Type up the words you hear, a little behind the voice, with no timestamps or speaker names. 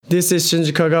This is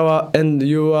Shinji Kagawa, and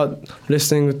you are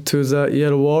listening to the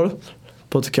Yellow Wall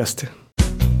podcast.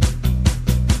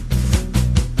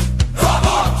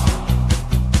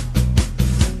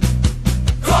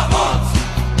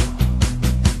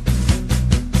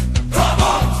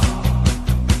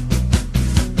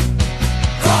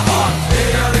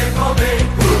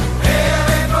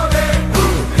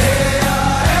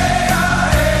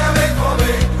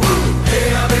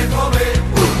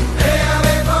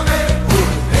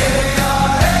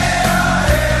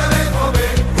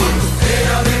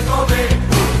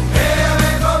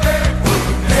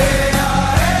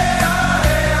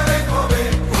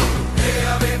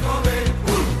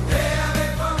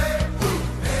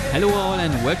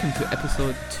 Welcome to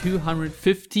episode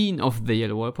 215 of the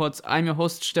Yellow Wall Pods. I'm your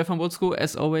host Stefan Butzko,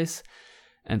 as always,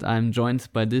 and I'm joined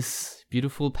by this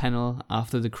beautiful panel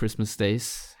after the Christmas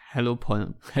days. Hello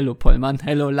Pollmann,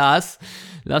 hello Lars.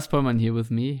 Lars Pollmann here with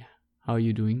me. How are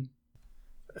you doing?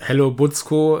 Hello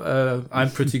Butzko, I'm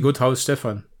pretty good. How's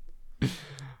Stefan?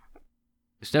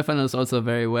 Stefan is also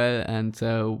very well, and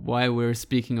while we're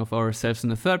speaking of ourselves in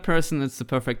the third person, it's the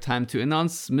perfect time to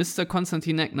announce Mr.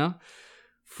 Konstantin Eckner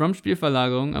from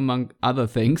Spielverlagerung, among other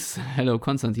things. Hello,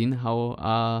 Konstantin. How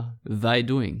are they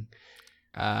doing?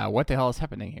 What the hell is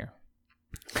happening here?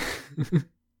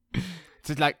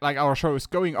 It's like our show is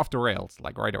going off the rails,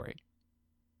 like right away.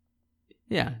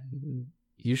 Yeah,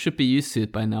 you should be used to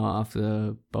it by now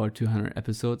after about 200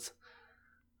 episodes.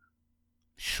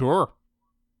 Sure.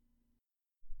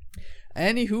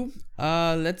 Anywho,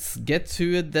 let's get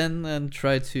to it then and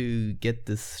try to get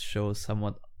this show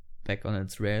somewhat back on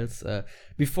its rails.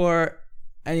 Before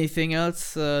anything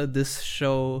else, this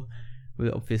show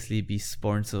will obviously be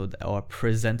sponsored or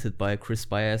presented by Chris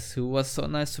Bias, who was so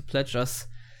nice to pledge us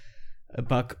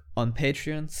 $1 on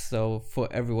Patreon. So for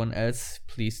everyone else,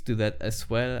 please do that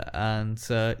as well. And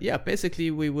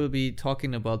basically we will be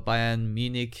talking about Bayern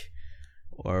Munich,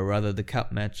 or rather the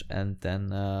cup match, and then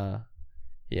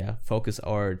focus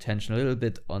our attention a little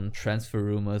bit on transfer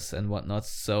rumors and whatnot.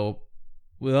 So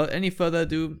without any further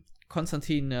ado,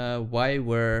 Konstantin, why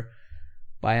were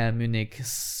Bayern Munich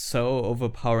so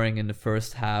overpowering in the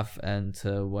first half, and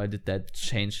why did that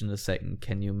change in the second?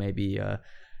 Can you maybe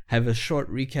have a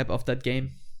short recap of that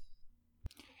game?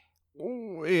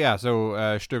 Yeah, so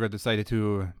Stöger decided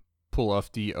to pull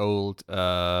off the old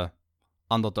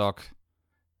underdog,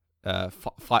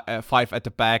 5 at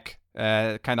the back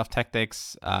kind of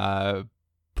tactics.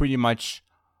 Pretty much,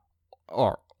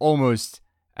 or almost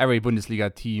every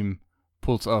Bundesliga team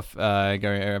pulls off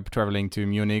traveling to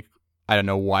Munich. I don't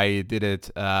know why he did it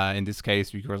in this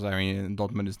case, because I mean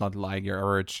Dortmund is not like your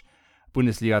average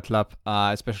Bundesliga club,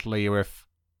 especially with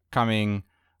coming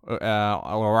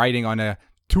or riding on a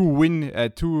two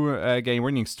game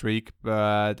winning streak.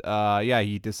 But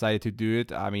he decided to do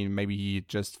it. I mean, maybe he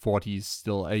just thought he's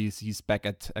back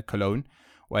at Cologne,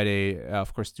 where they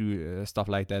of course do stuff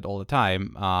like that all the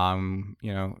time.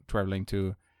 Traveling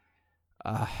to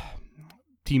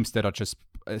teams that are just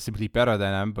simply better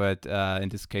than them, but in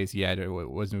this case, it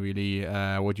wasn't really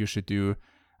what you should do.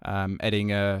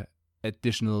 Adding a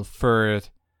additional third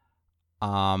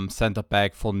center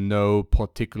back for no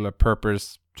particular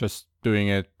purpose, just doing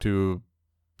it to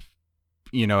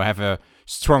have a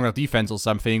stronger defense or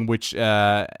something, which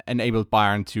enabled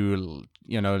Bayern to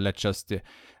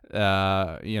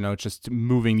just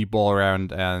moving the ball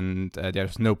around, and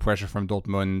there's no pressure from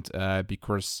Dortmund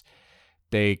because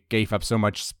they gave up so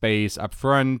much space up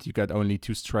front. You got only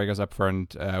 2 strikers up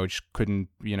front, which couldn't,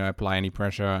 apply any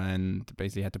pressure, and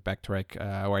basically had to backtrack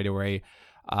right away.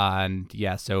 And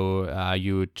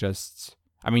you just,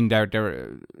 I mean,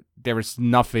 there is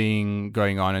nothing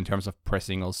going on in terms of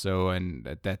pressing also, and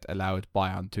that allowed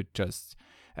Bayern to just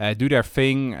do their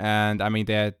thing. And I mean,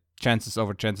 they had chances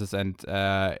over chances, and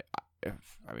they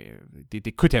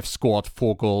could have scored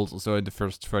 4 goals or so in the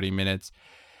first 30 minutes.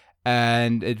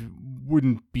 And it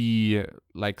wouldn't be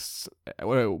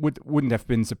wouldn't have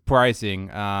been surprising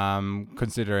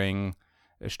considering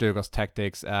Stöger's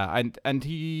tactics. And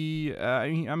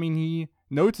he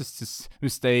noticed his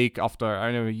mistake after,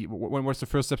 I don't know, when was the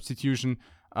first substitution?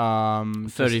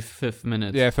 35th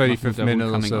minute. Yeah, 35th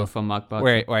minute or so. From Mark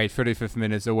Bartra. Right, 35th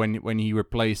minute. So when he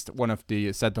replaced one of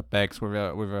the center backs with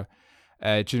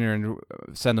a genuine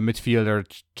center midfielder,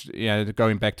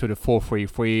 going back to the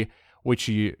 4-3-3. Which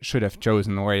he should have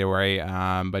chosen right away,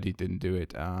 but he didn't do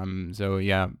it.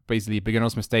 Basically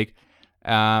beginner's mistake,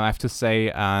 I have to say.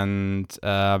 And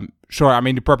sure, I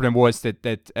mean, the problem was that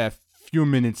a few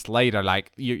minutes later,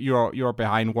 like you're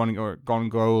behind one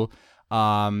goal,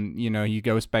 he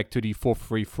goes back to the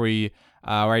 4-3-3,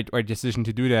 right decision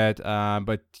to do that.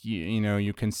 But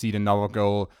you can see another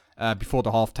goal before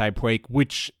the halftime break,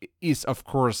 which is of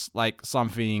course like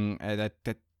something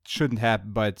that shouldn't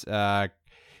happen. But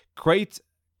great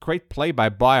play by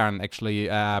Bayern actually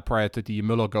prior to the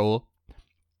Müller goal.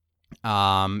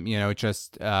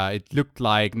 It looked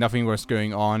like nothing was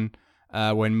going on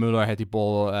when Müller had the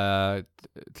ball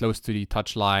close to the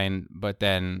touchline, but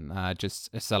then just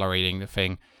accelerating the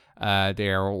thing.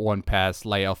 Their one pass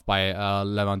layoff by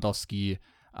Lewandowski,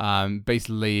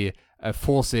 basically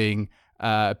forcing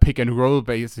pick and roll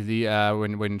basically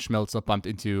when Schmelzer bumped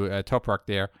into Toprak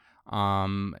there.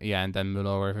 And then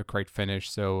Müller with a great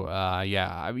finish. So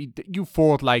I mean, you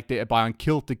thought like Bayern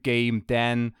killed the game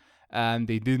then. And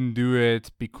they didn't do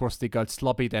it because they got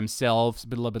sloppy themselves, a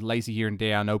little bit lazy here and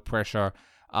there, no pressure,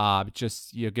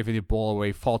 just giving the ball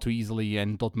away far too easily.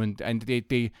 And Dortmund, and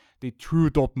they threw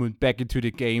Dortmund back into the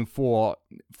game for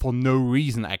no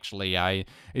reason. Actually,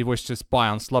 it was just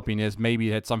Bayern sloppiness. Maybe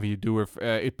it had something to do with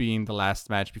it being the last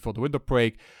match before the winter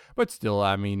break, but still,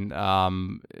 I mean,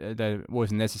 that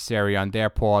wasn't necessary on their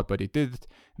part. But they did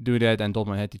do that, and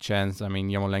Dortmund had the chance. I mean,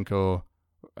 Yarmolenko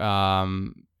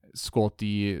scored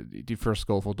the first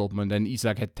goal for Dortmund, and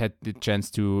Isak had the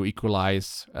chance to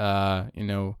equalize,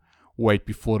 wait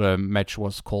before the match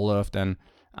was called off. Then,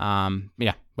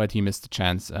 but he missed the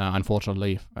chance.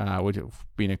 Unfortunately, would have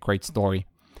been a great story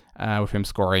with him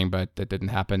scoring, but that didn't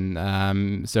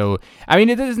happen. So I mean,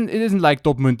 it isn't like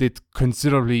Dortmund did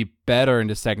considerably better in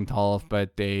the second half,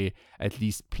 but they at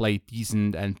least played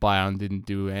decent, and Bayern didn't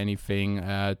do anything.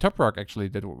 Toprak actually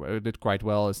did quite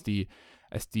well as the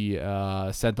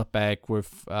center back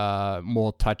with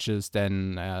more touches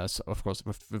than, of course,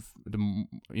 with the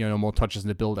more touches in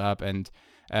the build up and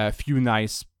a few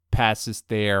nice passes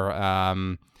there.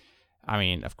 I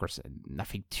mean, of course,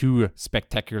 nothing too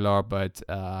spectacular, but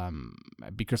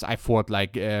because I thought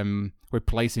like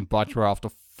replacing Batra after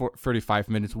 35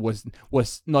 minutes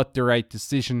was not the right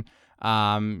decision.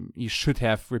 You should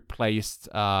have replaced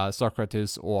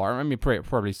Socrates, or I mean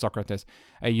probably Socrates.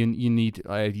 You need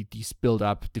these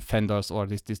build-up defenders, or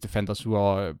these defenders who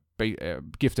are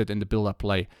gifted in the build-up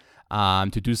play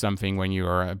to do something when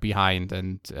you're behind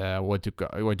and want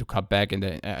to come back in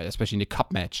especially in the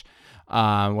cup match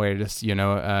where it is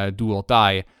do or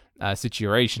die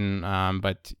situation.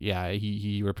 But yeah,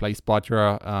 he replaced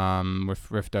Batra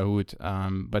with Dahoud,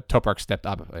 but Toprak stepped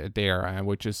up there,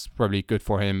 which is probably good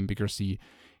for him because he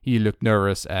looked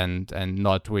nervous and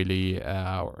not really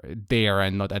there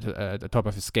and not at the top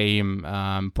of his game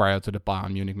prior to the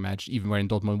Bayern Munich match. Even when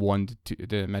Dortmund won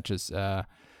the matches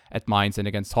at Mainz and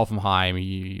against Hoffenheim,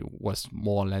 he was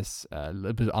more or less a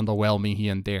little bit underwhelming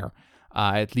here and there,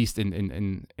 at least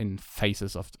in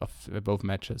phases of both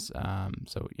matches.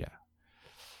 So yeah.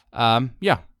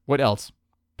 What else,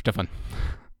 Stefan?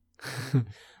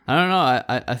 I don't know.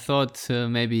 I thought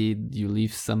maybe you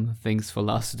leave some things for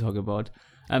Lars to talk about.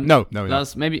 No.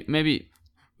 Lars, maybe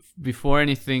before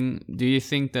anything, do you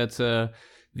think that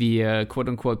the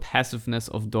quote-unquote passiveness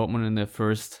of Dortmund in the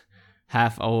first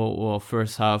half hour or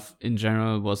first half in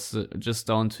general was just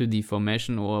down to the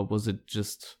formation, or was it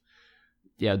just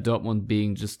Dortmund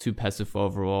being just too passive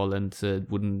overall, and it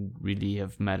wouldn't really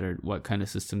have mattered what kind of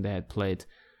system they had played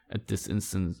at this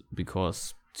instant?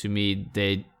 Because to me,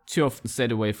 they too often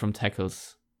stayed away from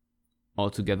tackles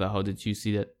altogether. How did you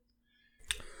see that?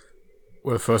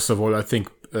 Well, first of all, I think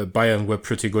Bayern were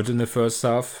pretty good in the first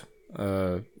half.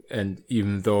 And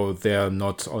even though they're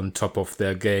not on top of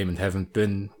their game and haven't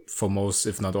been for most,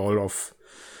 if not all, of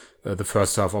the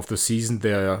first half of the season,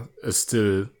 there is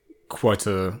still quite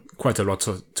a lot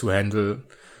to handle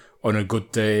on a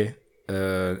good day.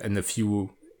 And a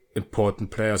few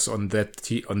important players on that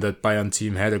Bayern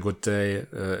team had a good day.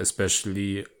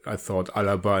 Especially, I thought,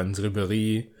 Alaba and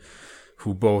Ribéry,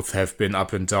 who both have been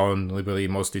up and down. Ribéry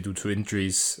mostly due to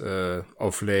injuries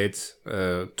of late.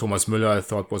 Thomas Müller, I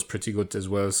thought, was pretty good as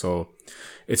well. So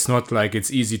it's not like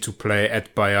it's easy to play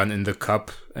at Bayern in the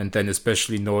cup, and then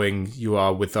especially knowing you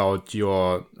are without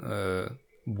your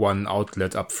one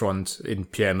outlet up front in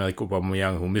Pierre-Emerick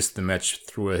Aubameyang, who missed the match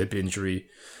through a hip injury.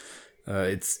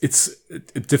 It's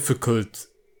a difficult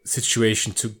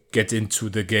situation to get into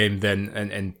the game then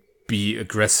and be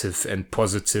aggressive and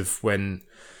positive when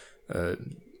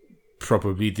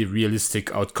probably the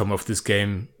realistic outcome of this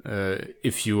game,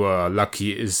 if you are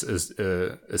lucky, is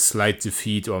a slight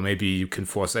defeat, or maybe you can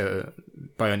force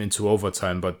Bayern into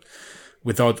overtime. But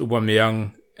without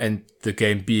Aubameyang and the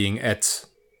game being at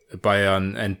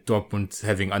Bayern and Dortmund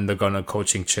having undergone a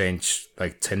coaching change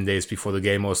like 10 days before the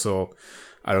game or so,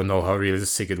 I don't know how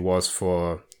realistic it was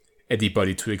for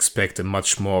anybody to expect a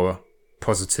much more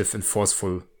positive and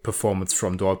forceful performance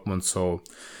from Dortmund. So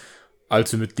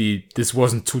ultimately, this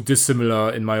wasn't too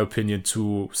dissimilar, in my opinion,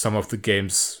 to some of the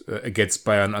games against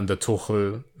Bayern under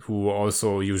Tuchel, who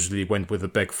also usually went with a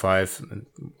back five and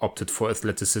opted for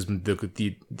athleticism.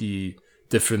 The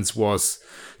difference was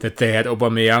that they had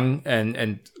Aubameyang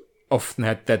and often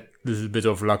had that little bit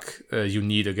of luck you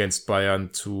need against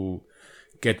Bayern to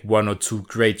get one or two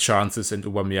great chances, and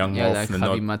Aubameyang more like often than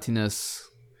Javi not. Martinez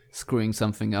screwing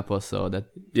something up or so that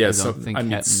Yeah, I don't think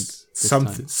happened.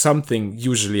 Something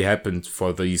usually happened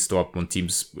for these Dortmund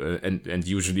teams, and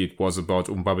usually it was about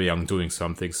Aubameyang doing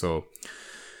something. So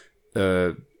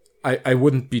I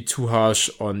wouldn't be too harsh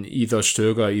on either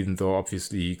Stöger, even though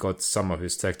obviously he got some of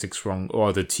his tactics wrong,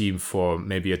 or the team for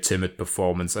maybe a timid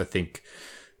performance. I think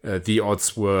the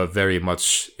odds were very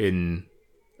much in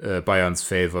Bayern's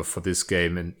favor for this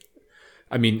game. And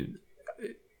I mean,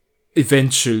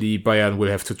 eventually Bayern will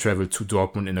have to travel to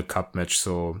Dortmund in a cup match,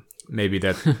 so maybe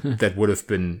that would have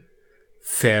been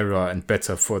fairer and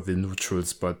better for the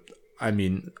neutrals. But I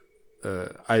mean,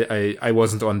 I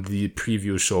wasn't on the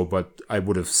preview show, but I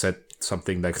would have said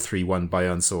something like 3-1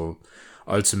 Bayern. So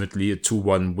ultimately a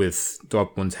 2-1 with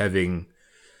Dortmund having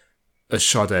a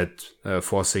shot at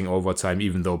forcing overtime,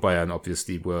 even though Bayern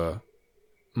obviously were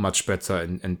much better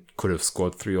and could have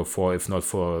scored 3 or 4 if not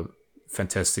for a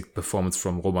fantastic performance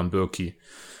from Roman Bürki.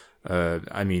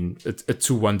 I mean, a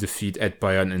 2-1 defeat at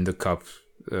Bayern in the cup,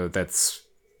 that's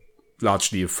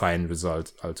largely a fine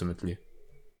result ultimately.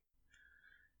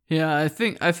 Yeah, I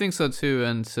think so too,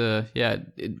 and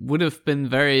it would have been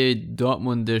very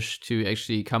Dortmundish to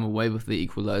actually come away with the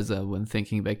equalizer when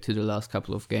thinking back to the last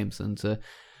couple of games, and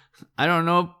I don't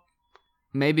know,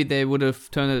 maybe they would have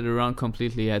turned it around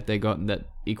completely had they gotten that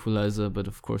equalizer, but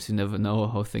of course you never know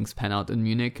how things pan out in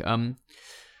Munich.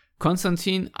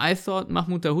 Konstantin, I thought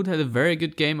Mahmoud Dahoud had a very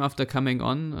good game after coming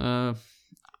on.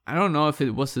 I don't know if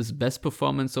it was his best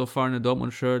performance so far in a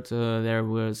Dortmund shirt. There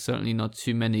were certainly not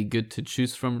too many good to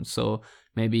choose from, so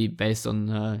maybe based on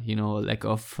lack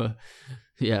of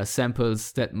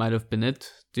samples, that might have been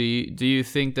it. Do you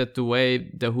think that the way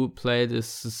Dahoud played is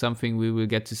something we will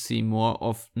get to see more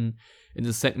often in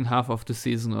the second half of the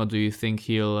season, or do you think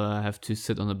he'll have to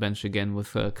sit on the bench again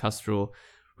with Castro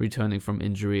returning from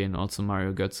injury and also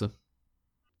Mario Götze?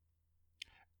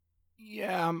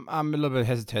 Yeah, I'm a little bit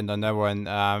hesitant on that one.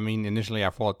 I mean, initially I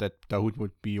thought that Dahoud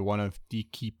would be one of the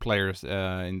key players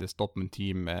in the Dortmund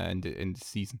team in the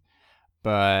season.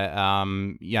 But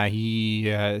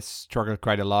he struggled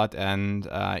quite a lot, and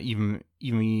even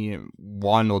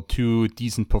one or two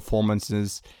decent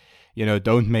performances,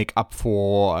 don't make up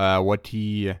for what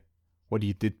he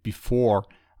did before,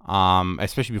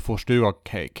 especially before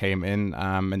Stöger came in.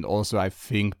 And also I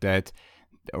think that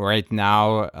right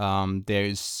now there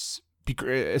is,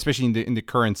 especially in the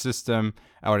current system,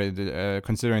 or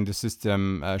considering the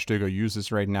system Stöger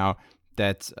uses right now,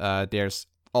 that there's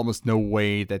almost no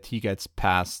way that he gets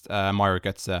past Mario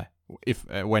Götze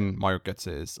when Mario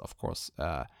Götze is, of course,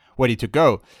 ready to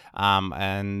go.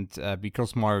 And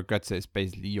because Mario Götze is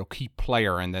basically your key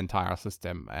player in the entire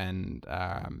system, and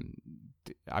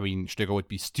I mean, Stöger would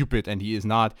be stupid, and he is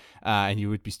not, and he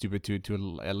would be stupid to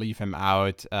leave him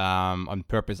out on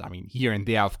purpose. I mean, here and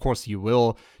there, of course, he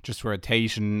will, just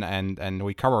rotation and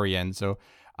recovery, and so,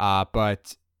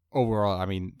 but overall, I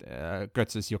mean,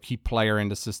 Götze is your key player in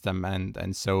the system,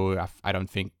 and so I don't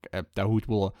think Dahoud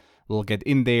will get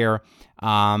in there.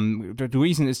 The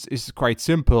reason is quite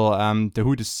simple.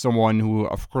 Dahoud is someone who,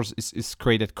 of course, is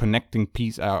great at connecting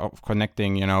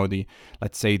connecting,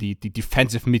 let's say the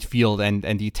defensive midfield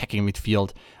and the attacking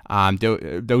midfield.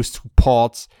 Those two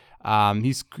parts,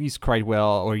 he's quite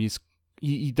well, or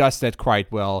he does that quite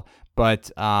well.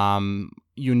 But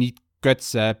you need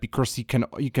Götze because he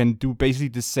can do basically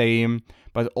the same,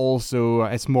 but also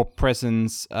has more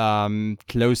presence,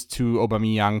 close to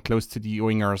Aubameyang, close to the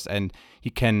wingers, and he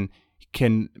can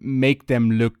make them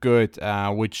look good,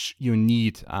 which you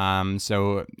need.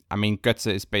 So I mean,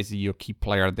 Götze is basically your key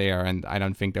player there, and I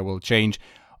don't think that will change.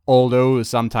 Although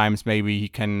sometimes maybe he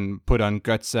can put on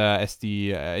Götze as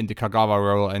the in the Kagawa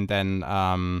role, and then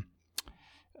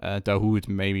Dahoud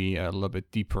maybe a little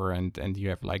bit deeper, and you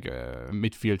have like a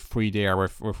midfield free there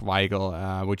with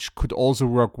Weigl, which could also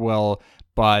work well.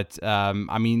 But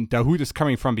I mean, Dahoud is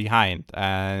coming from behind,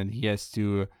 and he has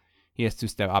to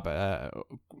step up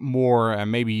more.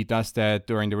 And maybe he does that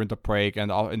during the winter break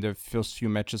and in the first few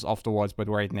matches afterwards. But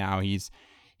right now he's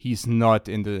not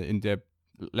in the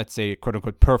let's say quote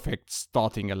unquote perfect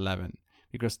starting 11,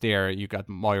 because there you got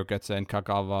Mario Götze and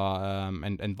Kagawa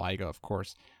and Weigl, of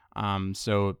course.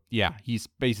 So yeah, he's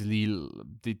basically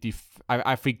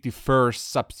I think the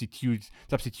first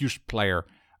substitution player,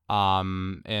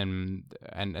 and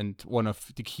one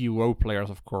of the key role players,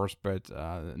 of course, but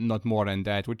not more than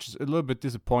that, which is a little bit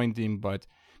disappointing. But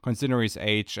considering his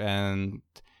age and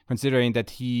considering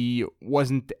that he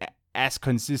wasn't as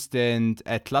consistent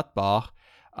at Gladbach,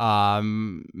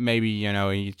 maybe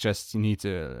he just needs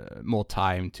more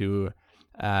time to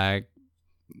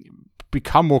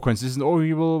become more consistent, or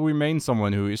he will remain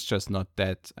someone who is just not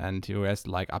that and who has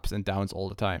like ups and downs all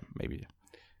the time, maybe.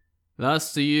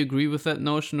 Lars, do you agree with that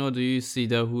notion, or do you see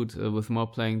Dahoud with more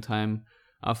playing time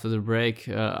after the break?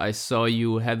 I saw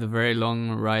you had a very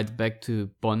long ride back to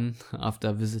Bonn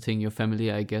after visiting your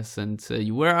family, I guess, and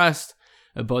you were asked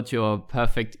about your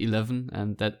perfect 11,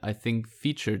 and that I think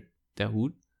featured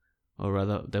Dahoud, or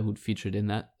rather Dahoud featured in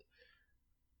that.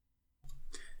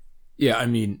 Yeah, I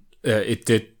mean, it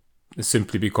did,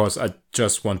 simply because I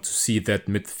just want to see that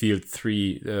midfield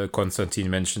three Konstantin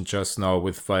mentioned just now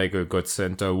with Weigl, Götze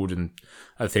and Dahoud. And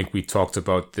I think we talked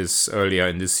about this earlier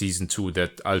in the season too,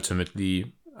 that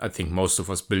ultimately I think most of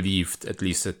us believed, at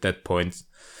least at that point,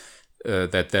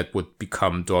 that would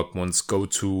become Dortmund's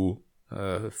go-to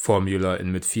formula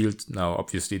in midfield. Now,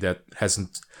 obviously that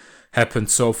hasn't happened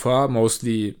so far,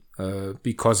 mostly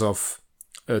because of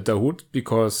Dahoud,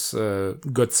 because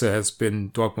Götze has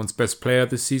been Dortmund's best player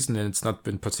this season, and it's not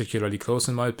been particularly close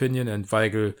in my opinion. And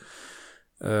Weigl,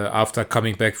 after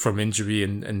coming back from injury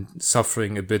and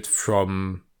suffering a bit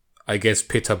from, I guess,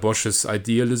 Peter Bosch's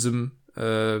idealism,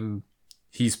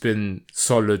 he's been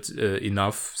solid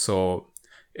enough. So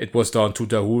it was down to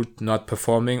Dahoud not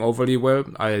performing overly well.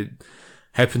 I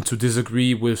happen to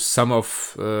disagree with some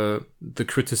of the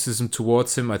criticism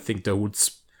towards him. I think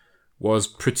Dahoud was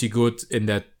pretty good in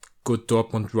that good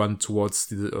Dortmund run towards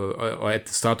the or at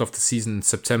the start of the season in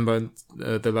September and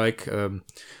the like.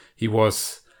 He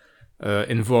was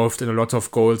involved in a lot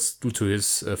of goals due to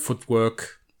his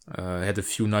footwork. Had a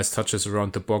few nice touches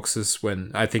around the boxes, when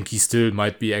I think he still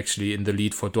might be actually in the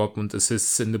lead for Dortmund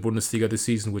assists in the Bundesliga this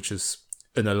season, which is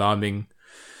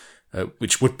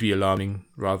which would be alarming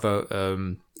rather.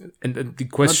 And the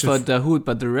question, not for Dahoud,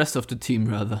 but the rest of the team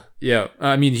rather. Yeah,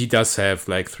 I mean, he does have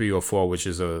like 3 or 4, which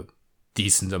is a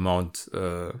decent amount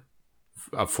for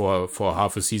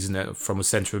half a season from a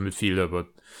central midfielder. But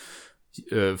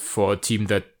for a team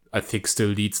that I think still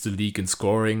leads the league in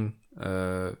scoring,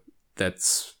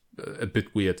 that's a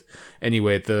bit weird.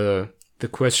 Anyway, the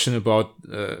question about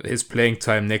his playing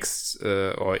time next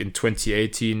or in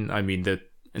 2018, I mean, that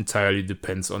entirely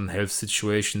depends on health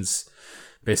situations.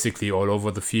 Basically all over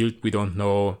the field. We don't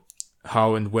know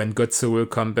how and when Götze will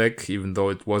come back, even though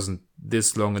it wasn't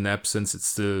this long an absence. It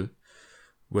still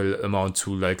will amount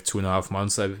to like 2.5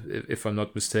 months, if I'm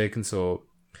not mistaken. So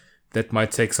that might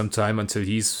take some time until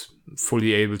he's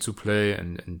fully able to play.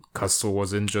 And Castro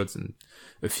was injured and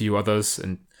a few others.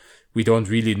 And we don't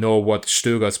really know what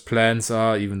Stöger's plans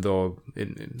are, even though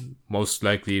in most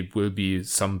likely it will be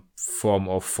some form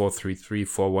of 4-3-3,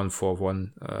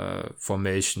 4-1-4-1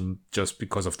 formation, just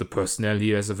because of the personnel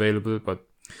he has available. But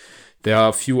there are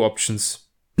a few options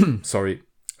at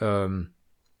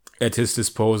his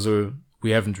disposal.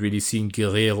 We haven't really seen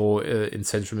Guerrero in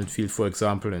central midfield, for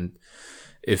example. And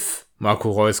if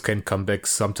Marco Reus can come back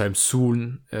sometime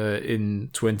soon in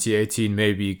 2018,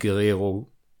 maybe Guerrero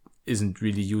isn't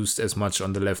really used as much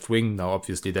on the left wing. Now,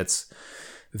 obviously, that's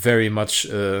very much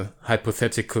a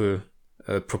hypothetical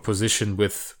proposition,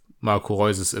 with Marco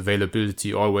Reus's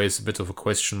availability always a bit of a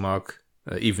question mark,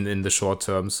 even in the short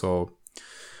term. So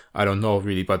I don't know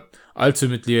really, but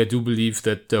ultimately I do believe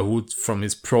that Dahoud from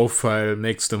his profile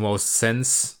makes the most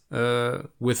sense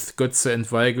with Götze and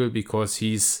Weigl, because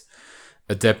he's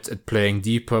adept at playing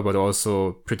deeper, but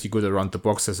also pretty good around the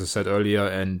box, as I said earlier,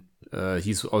 and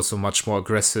he's also much more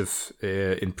aggressive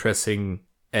in pressing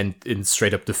and in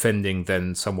straight up defending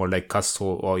than someone like Castro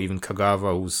or even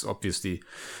Kagawa, who's obviously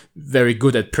very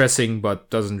good at pressing but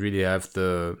doesn't really have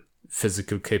the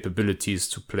physical capabilities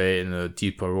to play in a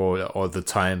deeper role all the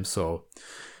time. So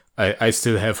I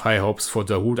still have high hopes for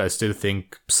Dahoud. I still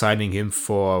think signing him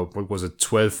for,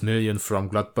 12 million from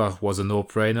Gladbach was a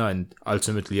no-brainer, and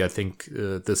ultimately I think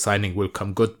the signing will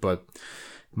come good, but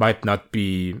might not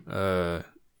be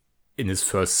in his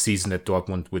first season at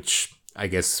Dortmund, which I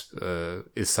guess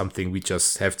is something we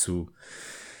just have to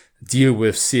deal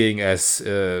with, seeing as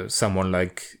someone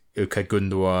like Ilkay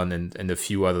Gündoğan and a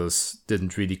few others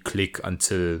didn't really click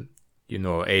until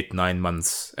 8-9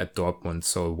 months at Dortmund.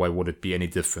 So why would it be any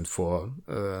different for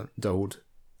Dahoud?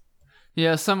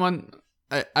 Yeah,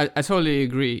 I totally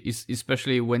agree,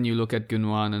 especially when you look at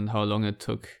Gündoğan and how long it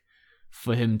took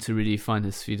for him to really find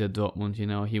his feet at Dortmund.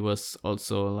 He was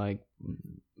also like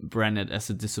branded as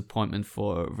a disappointment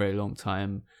for a very long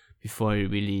time before he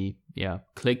really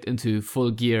clicked into full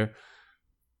gear.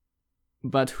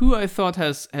 But who I thought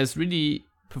has really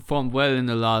performed well in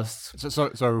the last... So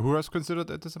who was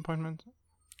considered a disappointment?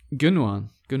 Gündogan.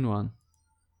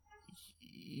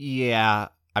 Yeah,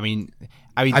 I mean,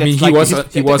 he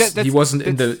wasn't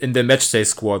in the matchday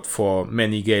squad for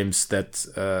many games that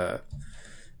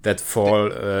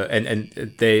fall,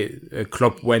 and they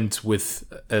Klopp went with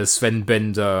Sven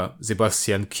Bender,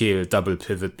 Sebastian Kehl double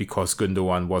pivot because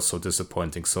Gündogan was so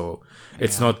disappointing. So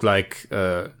it's not like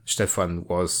Stefan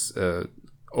was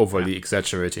overly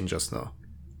exaggerating just now.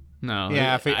 No,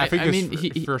 yeah, I think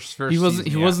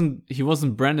he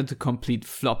wasn't branded a complete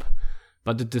flop,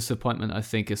 but the disappointment I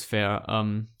think is fair.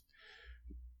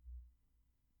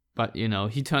 But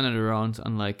he turned it around,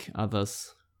 unlike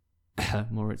others.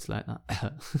 Moritz Leitner.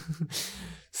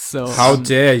 So how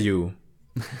dare you?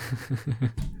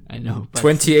 I know.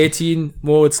 2018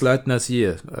 Moritz Leitner's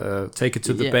year. Take it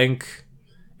to the bank.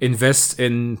 Invest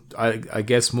in, I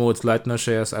guess, Moritz Leitner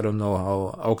shares. I don't know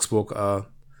how Augsburg are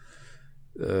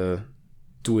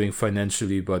doing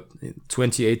financially, but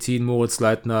 2018 Moritz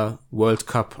Leitner World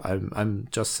Cup. I'm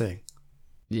just saying.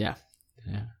 Yeah.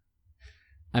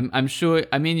 I'm sure.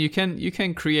 I mean, you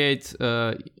can create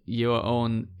your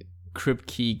own crypt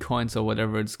key coins or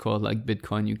whatever it's called, like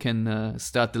Bitcoin. You can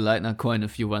start the Leitner coin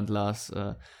if you want, Lars.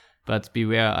 But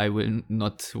beware, I will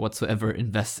not whatsoever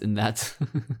invest in that.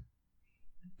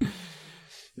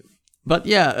 But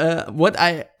what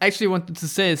I actually wanted to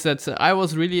say is that I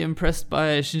was really impressed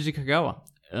by Shinji Kagawa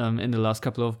in the last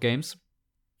couple of games.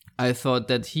 I thought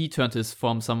that he turned his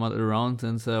form somewhat around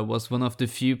and was one of the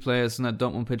few players in that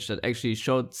Dortmund pitch that actually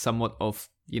showed somewhat of,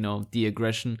 the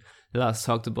aggression Lars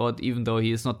talked about, even though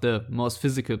he is not the most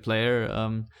physical player.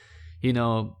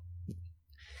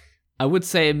 I would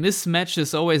say a mismatch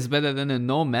is always better than a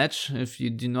no match. If you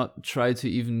do not try to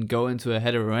even go into a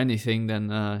header or anything, then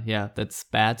that's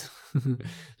bad.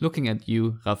 Looking at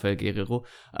you, Rafael Guerrero.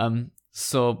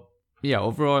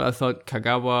 Overall, I thought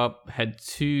Kagawa had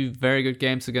 2 very good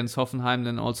games against Hoffenheim,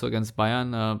 then also against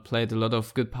Bayern. Played a lot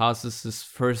of good passes. His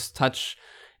first touch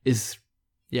is,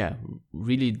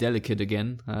 really delicate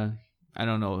again. I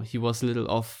don't know. He was a little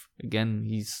off again.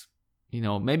 He's,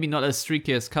 maybe not as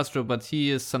streaky as Castro, but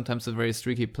he is sometimes a very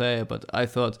streaky player. But I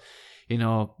thought,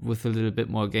 with a little bit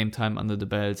more game time under the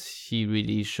belt, he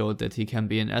really showed that he can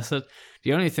be an asset.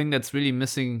 The only thing that's really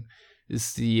missing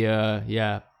is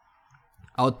the,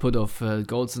 output of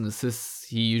goals and assists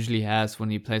he usually has when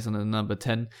he plays on a number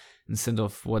 10 instead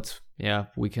of what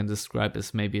we can describe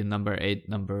as maybe a number 8,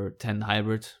 number 10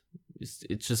 hybrid.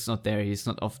 It's just not there. He's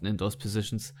not often in those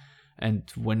positions, and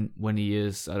when he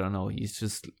is, I don't know, he's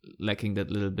just lacking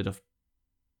that little bit of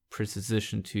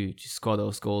precision to score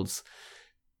those goals,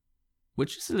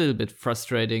 which is a little bit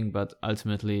frustrating. But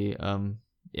ultimately,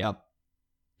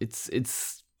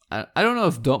 it's I don't know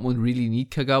if Dortmund really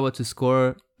need Kagawa to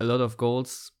score a lot of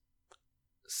goals.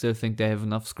 Still think they have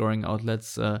enough scoring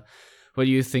outlets. What do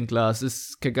you think, Lars?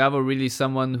 Is Kagawa really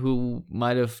someone who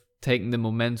might have taken the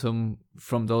momentum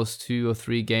from those 2 or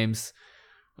 3 games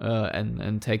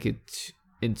and take it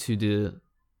into the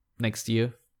next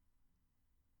year?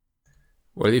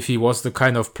 Well, if he was the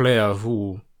kind of player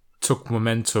who took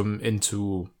momentum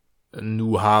into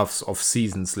new halves of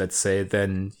seasons, let's say,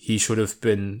 then he should have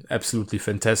been absolutely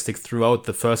fantastic throughout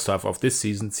the first half of this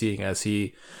season, seeing as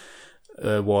he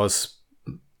was,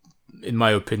 in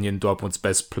my opinion, Dortmund's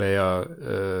best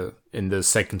player in the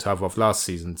second half of last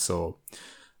season. So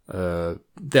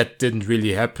that didn't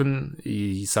really happen.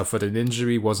 He suffered an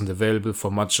injury, wasn't available for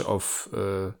much of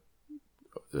the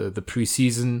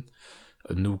preseason.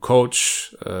 A new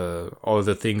coach, all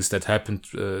the things that happened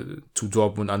to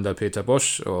Dortmund under Peter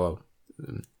Bosz, or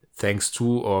thanks to,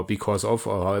 or because of,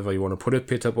 or however you want to put it,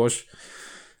 Peter Bosz.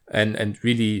 And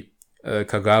really,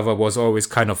 Kagawa was always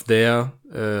kind of there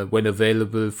when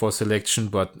available for selection,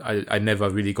 but I never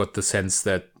really got the sense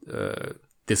that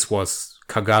this was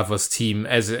Kagawa's team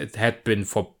as it had been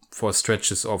for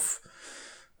stretches of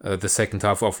the second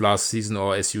half of last season,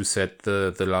 or as you said,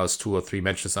 the last 2 or 3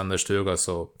 matches under Stöger.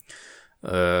 So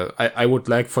I would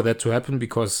like for that to happen,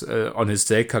 because on his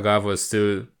day, Kagawa is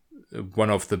still one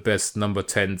of the best number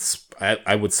 10s,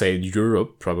 I would say, in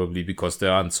Europe, probably, because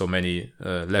there aren't so many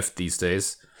left these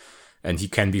days. And he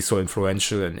can be so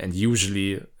influential, and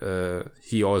usually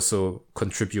he also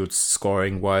contributes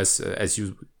scoring-wise. As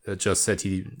you just said,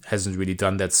 he hasn't really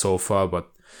done that so far,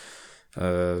 but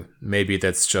maybe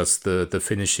that's just the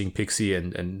finishing pixie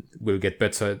and will get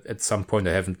better at some point.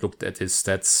 I haven't looked at his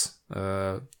stats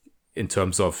in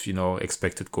terms of,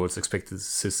 expected goals, expected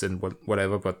assists and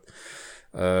whatever. But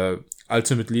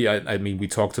ultimately, I mean, we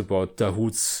talked about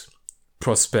Dahoud's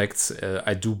prospects.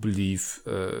 I do believe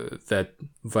that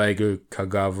Weigl,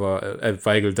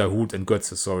 Dahoud and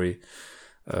Götze,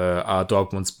 are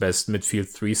Dortmund's best midfield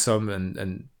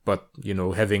threesome, but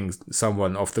having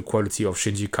someone of the quality of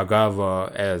Shinji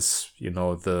Kagawa as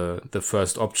the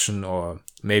first option, or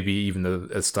maybe even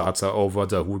a starter over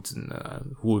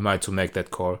Dahoud, who am I to make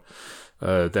that call?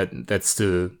 That's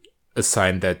still a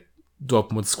sign that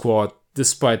Dortmund squad,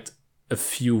 despite a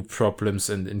few problems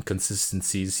and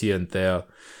inconsistencies here and there,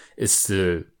 is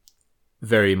still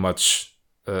very much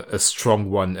a strong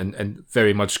one and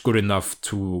very much good enough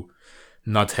to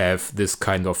not have this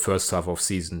kind of first half of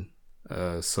season.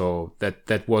 So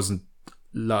that wasn't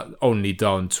only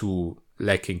down to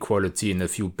lacking quality and a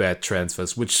few bad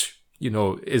transfers, which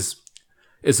is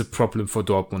a problem for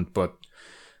Dortmund, but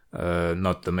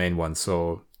not the main one.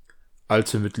 So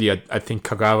ultimately, I think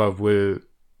Kagawa will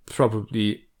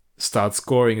probably start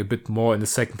scoring a bit more in the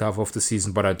second half of the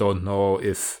season, but I don't know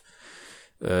if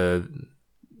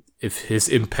his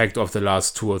impact of the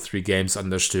last 2 or 3 games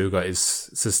under Stöger is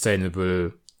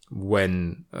sustainable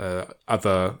when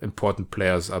other important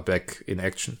players are back in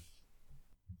action.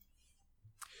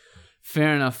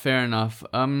 Fair enough.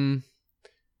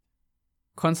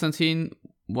 Konstantin,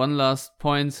 one last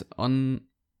point on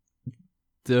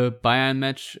the Bayern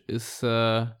match is,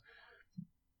 do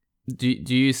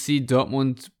you see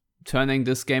Dortmund turning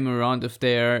this game around if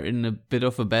they are in a bit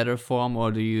of a better form,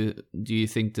 or do you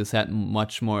think this had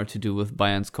much more to do with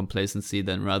Bayern's complacency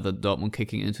than rather Dortmund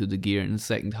kicking into the gear in the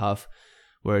second half,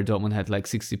 where Dortmund had like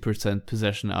 60%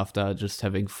 possession after just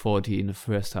having 40 in the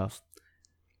first half?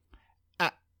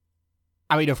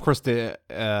 I mean, of course, the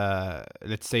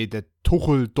let's say the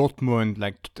Tuchel Dortmund,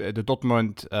 like the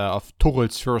Dortmund of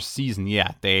Tuchel's first season,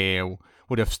 they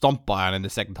would have stomped Bayern in the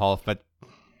second half, but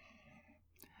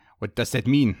what does that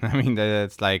mean? I mean,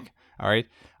 it's like, all right,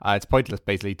 it's pointless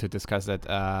basically to discuss that.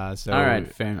 So all right,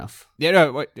 fair enough. Yeah,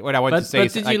 no, what I want to say but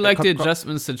is, did you like the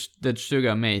adjustments that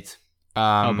Stöger made?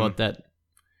 How about that?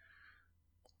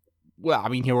 Well, I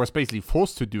mean, he was basically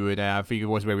forced to do it, and I think it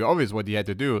was very obvious what he had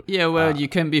to do. Yeah, well, you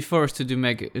can be forced to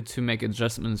make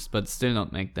adjustments, but still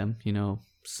not make them,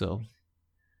 So.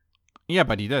 Yeah,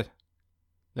 but he did.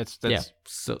 That's yeah.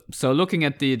 So looking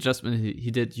at the adjustment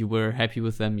he did, you were happy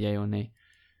with them, yay or nay?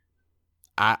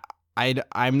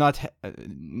 I'm not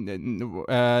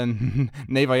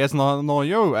never yes no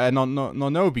yo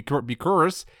no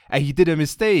because he did a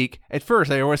mistake at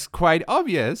first. It was quite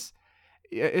obvious.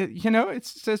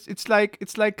 It's like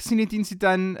Zinedine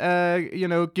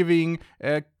Zidane, giving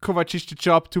Kovacic the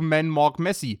job to man mark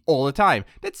Messi all the time.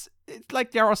 It's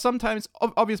like there are sometimes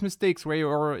obvious mistakes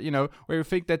where you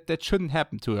think that shouldn't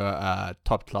happen to a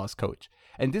top class coach.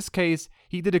 In this case,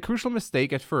 he did a crucial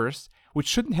mistake at first, which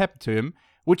shouldn't happen to him,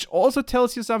 which also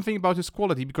tells you something about his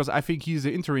quality, because I think he's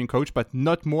an interim coach, but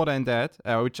not more than that,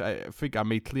 which I think I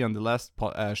made clear on the last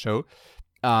show.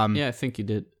 Yeah, I think you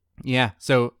did. Yeah,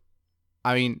 so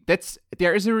I mean,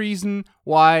 there is a reason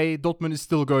why Dortmund is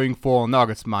still going for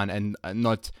Nagelsmann and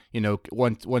not,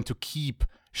 want to keep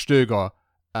Stöger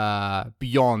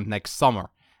beyond next summer.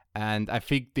 And I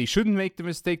think they shouldn't make the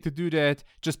mistake to do that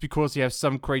just because he has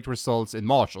some great results in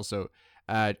March or so.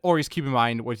 Always keep in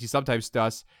mind what he sometimes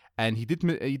does. And he did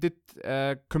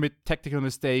commit tactical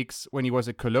mistakes when he was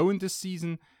at Cologne this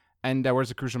season. And there was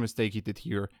a crucial mistake he did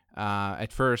here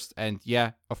at first. And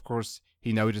yeah, of course,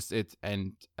 he noticed it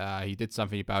and he did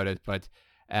something about it. But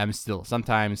still,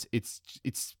 sometimes it's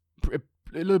a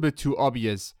little bit too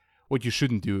obvious what you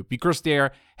shouldn't do. Because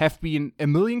there have been a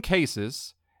million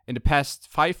cases in the past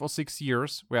 5 or 6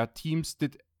 years where teams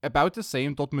did about the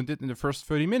same Dortmund did in the first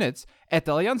 30 minutes at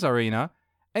the Allianz Arena.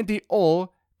 And they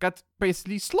all got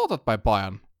basically slaughtered by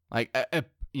Bayern. Like,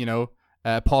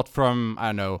 apart from, I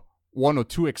don't know, 1 or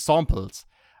 2 examples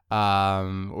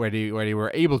where they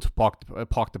were able to park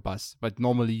the bus, but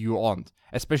normally you aren't,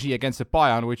 especially against the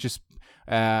Bayern, which is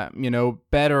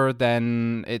better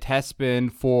than it has been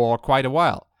for quite a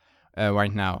while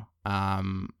right now,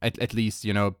 at least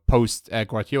post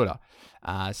Guardiola.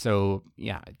 So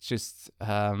yeah, it's just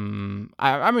I mean,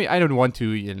 I don't want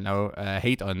to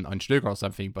hate on Stöger or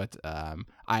something, but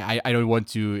I don't want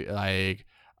to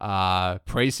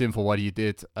praise him for what he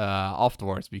did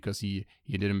afterwards, because he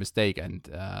did a mistake, and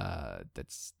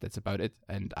that's about it.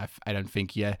 And I don't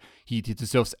think he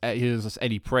deserves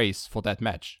any praise for that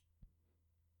match.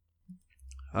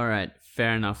 All right,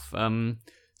 fair enough.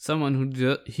 Someone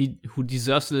who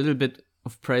deserves a little bit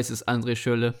of praise is André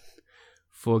Schürrle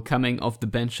for coming off the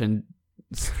bench and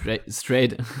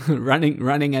straight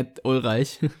running at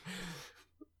Ulreich.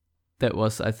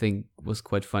 That I think was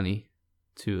quite funny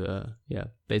to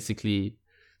basically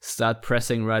start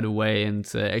pressing right away, and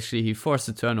actually he forced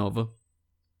a turnover.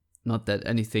 Not that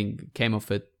anything came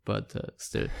of it, but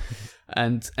still.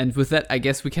 And with that, I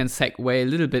guess we can segue a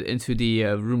little bit into the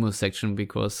rumor section,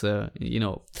 because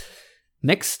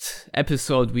next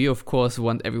episode we of course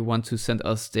want everyone to send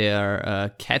us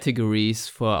their categories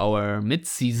for our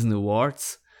mid-season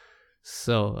awards.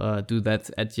 So do that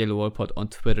at Yellow Wall Pod on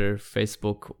Twitter,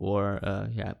 Facebook, or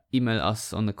email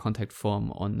us on the contact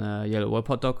form on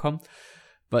yellowwallpod.com.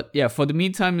 But yeah, for the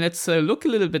meantime, let's look a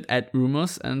little bit at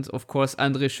rumors. And of course,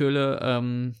 André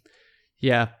Schürrle,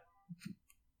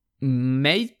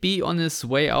 may be on his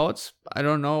way out. I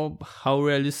don't know how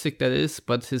realistic that is,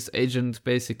 but his agent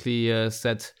basically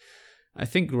said, I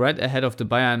think right ahead of the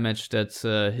Bayern match, that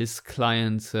his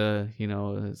client,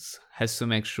 has to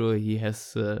make sure he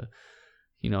has,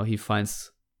 he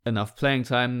finds enough playing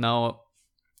time. Now,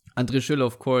 André Schürrle,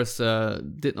 of course,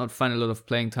 did not find a lot of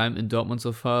playing time in Dortmund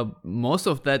so far. Most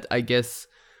of that, I guess,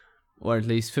 or at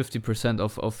least 50%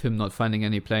 of him not finding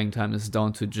any playing time is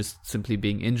down to just simply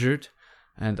being injured.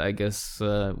 And I guess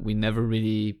we never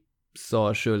really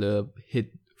saw Schürrle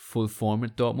hit full form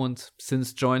at Dortmund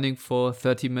since joining for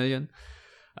 30 million.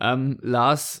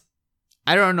 Lars,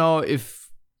 I don't know if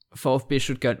VfB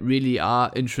Stuttgart really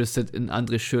are interested in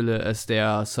André Schürrle, as there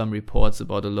are some reports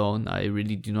about a loan. I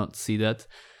really do not see that.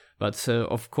 But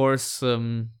of course,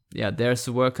 there's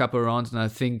a World Cup around, and I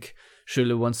think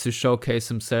Schürrle wants to showcase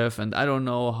himself. And I don't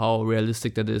know how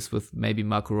realistic that is with maybe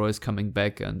Marco Reus coming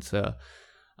back. And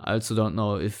I also don't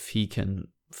know if he can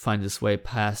find his way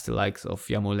past the likes of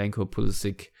Yarmolenko,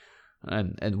 Pulisic,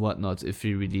 and whatnot, if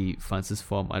he really finds his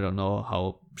form. I don't know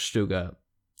how Stöger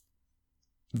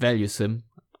values him.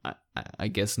 I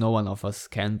guess no one of us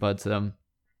can, but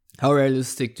how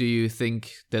realistic do you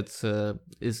think that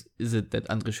is it that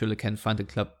André Schürrle can find a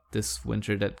club this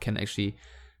winter that can actually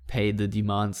pay the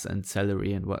demands and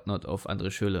salary and whatnot of André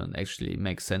Schürrle and actually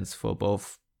make sense for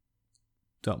both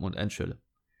Dortmund and Schürrle?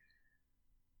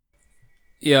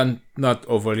 Yeah, not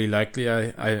overly likely.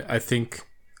 I think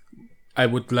I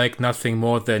would like nothing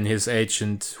more than his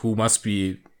agent, who must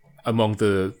be among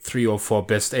the 3 or 4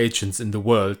 best agents in the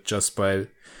world, just by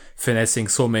finessing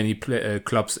so many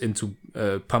clubs into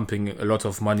pumping a lot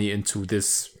of money into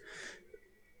this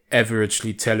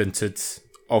averagely talented,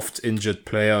 oft injured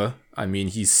player. I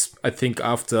mean, I think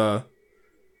after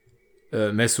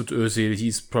Mesut Özil,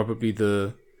 he's probably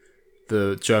the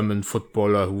German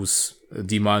footballer who's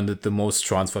demanded the most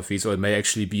transfer fees, or it may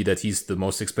actually be that he's the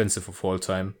most expensive of all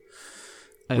time.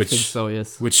 I think so,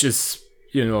 yes. Which is,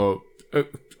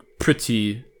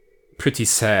 pretty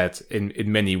sad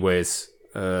in many ways.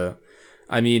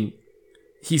 I mean,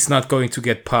 he's not going to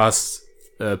get past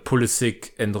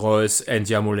Pulisic and Reus and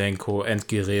Yarmolenko and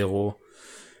Guerrero,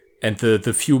 and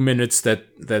the few minutes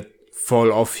that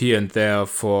fall off here and there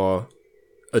for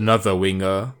another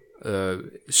winger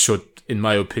should, in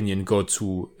my opinion, go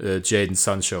to Jadon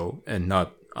Sancho and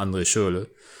not André Schürrle,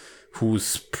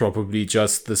 who's probably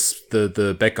just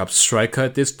the backup striker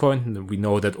at this point. And we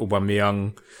know that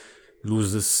Aubameyang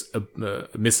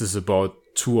misses about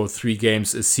 2 or 3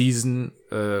 games a season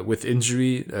with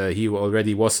injury. He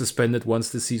already was suspended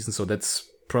once this season, so that's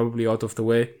probably out of the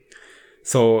way.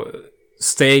 So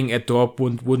staying at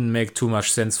Dortmund wouldn't make too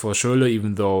much sense for Schürrle,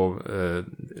 even though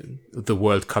the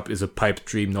World Cup is a pipe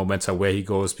dream no matter where he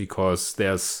goes, because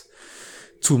there's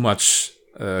too much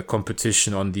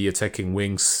competition on the attacking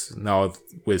wings now,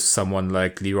 with someone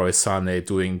like Leroy Sané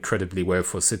doing incredibly well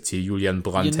for City, Julian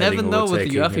Brandt. You never know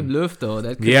with Joachim Löw, though.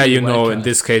 That could in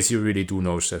this case you really do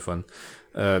know, Stefan,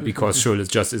 because Schürrle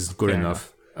just isn't good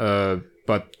enough.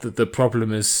 But the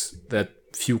problem is that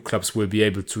few clubs will be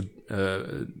able to,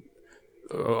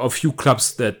 a few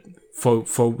clubs that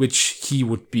for which he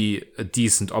would be a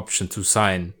decent option to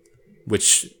sign,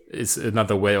 which is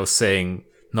another way of saying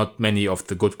not many of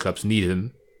the good clubs need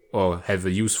him or have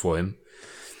a use for him.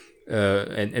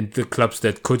 And the clubs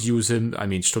that could use him, I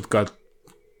mean, Stuttgart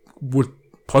would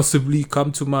possibly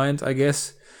come to mind, I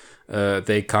guess.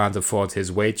 They can't afford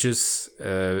his wages,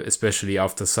 especially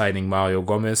after signing Mario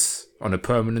Gomez on a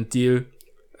permanent deal.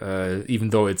 Even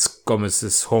though it's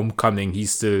Gomez's homecoming,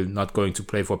 he's still not going to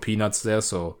play for peanuts there.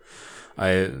 So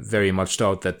I very much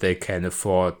doubt that they can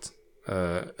afford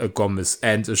a Gomez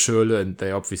and a Schürrle, and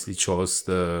they obviously chose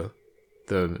the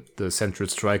central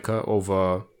striker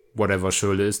over whatever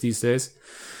Schürrle is these days.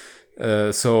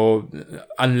 So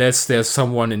unless there's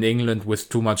someone in England with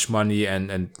too much money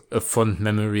and a fond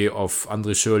memory of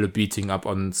Andre Schürrle beating up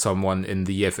on someone in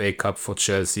the FA Cup for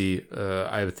Chelsea,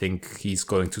 I think he's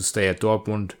going to stay at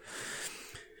Dortmund.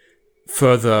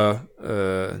 Further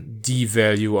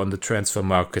devalue on the transfer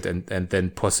market and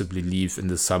then possibly leave in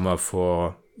the summer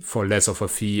for less of a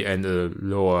fee and a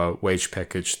lower wage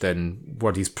package than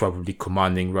what he's probably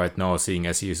commanding right now, seeing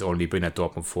as he's only been at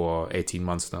Dortmund for 18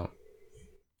 months now.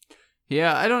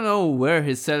 Yeah, I don't know where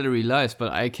his salary lies,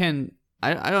 but I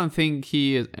don't think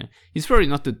he's probably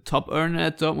not the top earner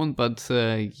at Dortmund, but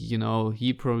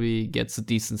he probably gets a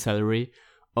decent salary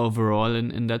overall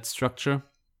in that structure.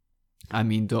 I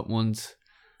mean, Dortmund,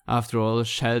 after all,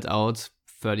 shelled out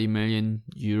 30 million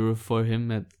euro for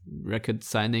him at record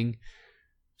signing.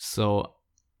 So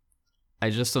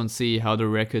I just don't see how the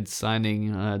record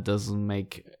signing doesn't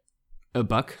make a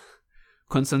buck.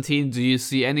 Konstantin, do you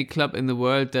see any club in the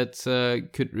world that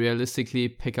could realistically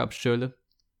pick up Schürrle?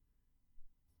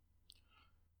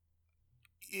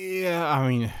 Yeah, I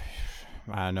mean,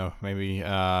 I don't know, maybe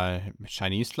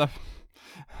Chinese club,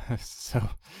 so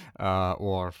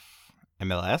or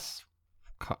MLS,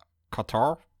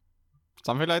 Qatar,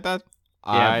 something like that.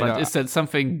 Yeah, but is that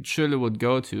something Schürrle would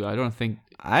go to? I don't think.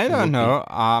 I don't know.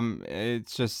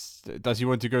 It's just, does he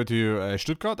want to go to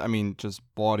Stuttgart? I mean, just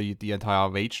body the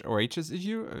entire wages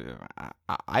issue.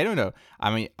 I don't know.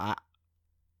 I mean, I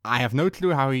have no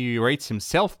clue how he rates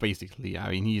himself. Basically, I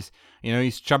mean, he's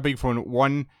jumping from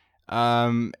one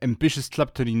ambitious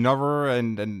club to another,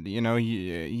 and he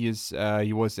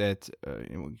was at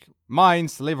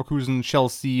Mainz, Leverkusen,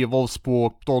 Chelsea,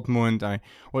 Wolfsburg, Dortmund.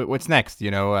 What's next?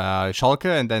 Schalke,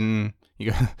 and then.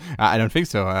 I don't think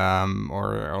so.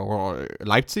 Or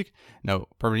Leipzig? No,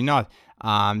 probably not.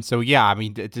 So yeah, I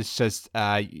mean, it's just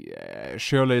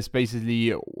Schürrle is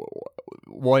basically the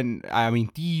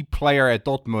player at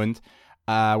Dortmund,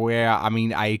 where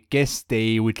I guess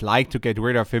they would like to get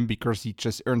rid of him because he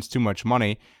just earns too much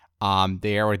money.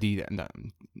 They already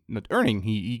not earning.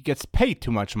 He gets paid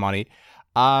too much money.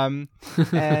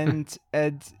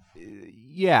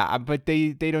 Yeah, but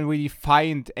they don't really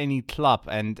find any club,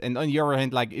 and on the other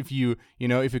hand, like if you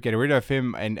get rid of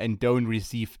him and don't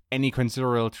receive any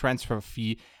considerable transfer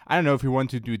fee, I don't know if you want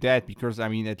to do that, because I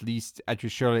mean, at least Andre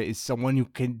Schürrle is someone who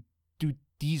can do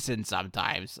decent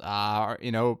sometimes,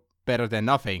 better than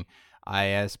nothing, I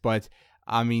guess. But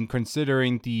I mean,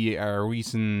 considering the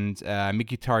recent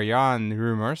Mkhitaryan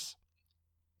rumors,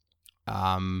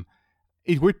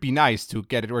 it would be nice to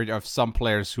get rid of some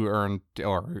players who earn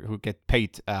or who get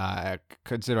paid a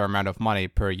considerable amount of money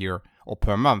per year or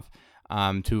per month,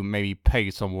 to maybe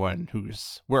pay someone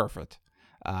who's worth it.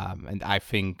 And I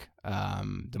think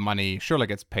the money Schürrle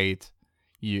gets paid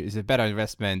is a better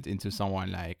investment into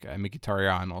someone like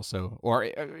Mkhitaryan also, or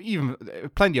even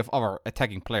plenty of other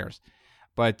attacking players.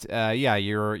 But yeah,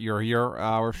 you're here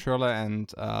with Schürrle,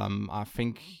 and I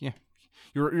think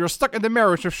You're stuck in the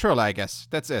marriage of Schürrle, I guess.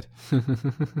 That's it.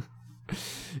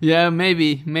 Yeah,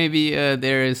 maybe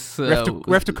there is.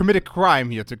 We have to commit a crime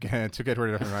here to get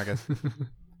rid of him, I guess.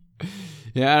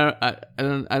 Yeah,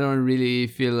 I don't really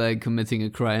feel like committing a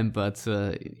crime, but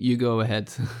you go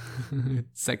ahead,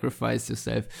 sacrifice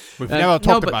yourself. We've never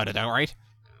talked about it, all right?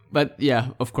 But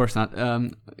yeah, of course not.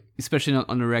 Especially not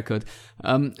on the record.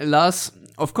 Lars,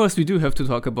 of course, we do have to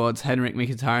talk about Henrikh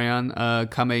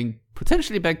Mkhitaryan coming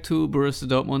potentially back to Borussia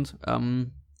Dortmund.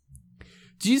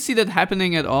 Do you see that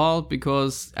happening at all?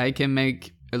 Because I can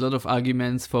make a lot of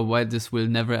arguments for why this will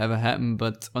never ever happen,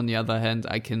 but on the other hand,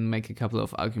 I can make a couple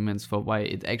of arguments for why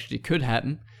it actually could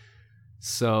happen.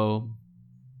 So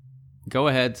go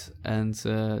ahead and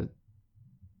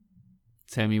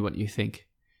tell me what you think.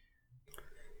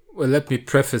 Well, let me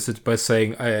preface it by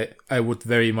saying I would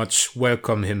very much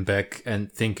welcome him back and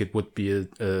think it would be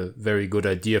a very good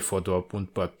idea for Dortmund,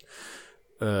 but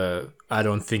I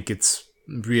don't think it's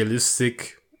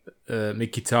realistic.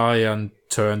 Mkhitaryan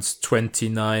turns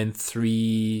 29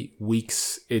 3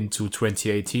 weeks into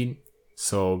 2018,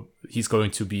 so he's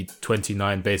going to be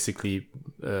 29 basically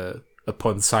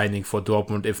upon signing for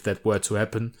Dortmund, if that were to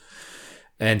happen.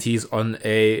 And he's on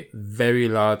a very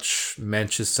large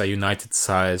Manchester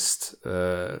United-sized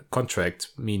contract,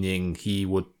 meaning he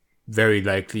would very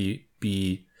likely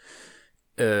be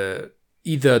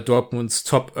either Dortmund's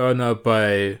top earner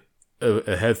by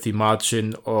a healthy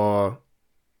margin, or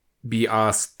be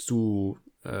asked to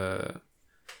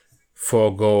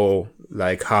forego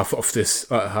like half of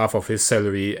his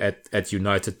salary at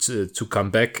United to come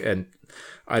back. And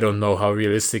I don't know how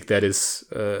realistic that is.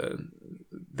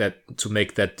 That to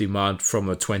make that demand from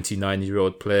a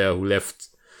 29-year-old player who left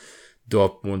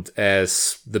Dortmund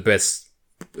as the best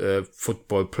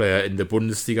football player in the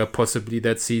Bundesliga possibly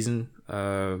that season.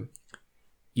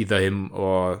 Either him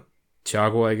or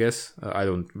Thiago, I guess. I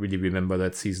don't really remember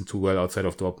that season too well outside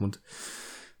of Dortmund.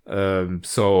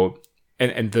 So,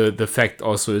 and the fact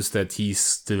also is that he's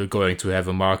still going to have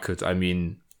a market. I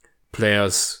mean,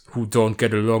 players who don't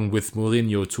get along with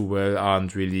Mourinho too well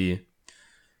aren't really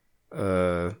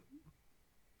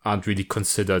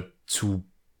considered too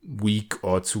weak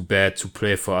or too bad to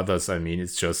play for others. I mean,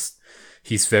 it's just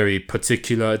he's very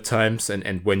particular at times,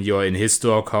 and when you're in his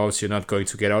doghouse, you're not going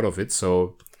to get out of it.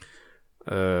 So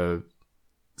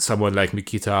someone like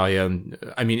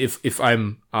Mkhitaryan, I mean, if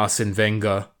I'm Arsene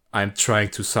Wenger, I'm trying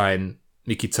to sign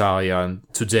Mkhitaryan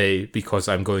today because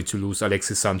I'm going to lose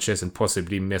Alexis Sanchez and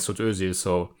possibly Mesut Özil.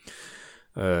 So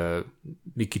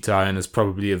Mkhitaryan is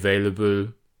probably available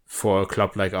for a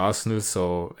club like Arsenal,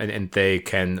 so and they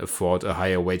can afford a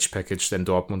higher wage package than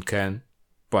Dortmund can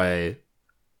by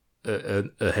a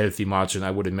healthy margin,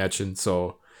 I would imagine.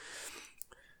 So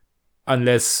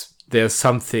unless there's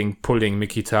something pulling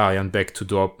Mkhitaryan back to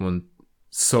Dortmund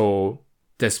so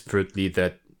desperately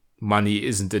that money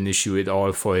isn't an issue at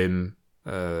all for him,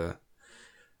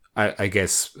 I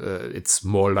guess it's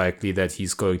more likely that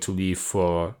he's going to leave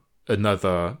for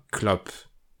another club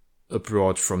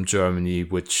abroad from Germany,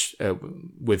 which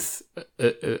with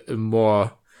a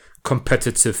more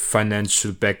competitive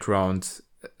financial background,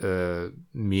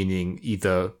 meaning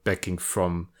either backing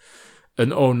from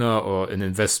an owner or an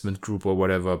investment group or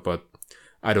whatever. But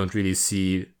I don't really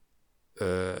see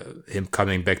him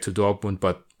coming back to Dortmund.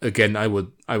 But again, I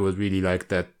would really like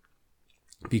that,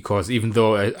 because even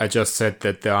though I just said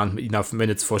that there aren't enough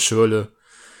minutes for Schürrle,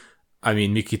 I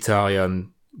mean,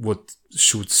 Mkhitaryan would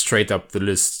shoot straight up the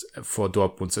list for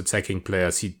Dortmund's attacking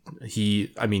players.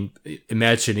 I mean,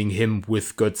 imagining him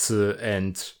with Götze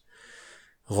and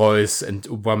Reus and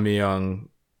Aubameyang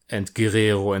and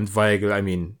Guerrero and Weigl, I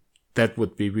mean, that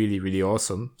would be really, really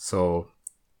awesome. So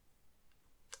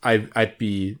I'd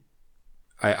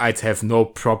have no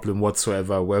problem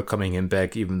whatsoever welcoming him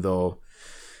back, even though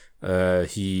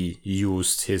he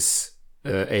used his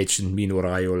agent Mino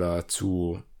Raiola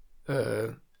to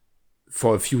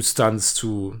for a few stunts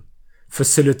to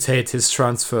facilitate his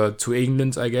transfer to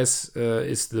England, I guess,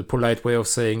 is the polite way of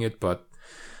saying it. But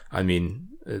I mean,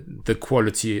 the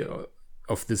quality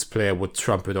of this player would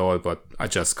trump it all, but I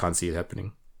just can't see it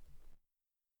happening.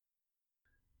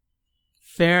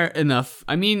 Fair enough.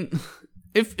 I mean,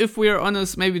 if we're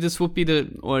honest, maybe this could be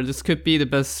the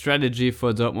best strategy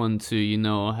for Dortmund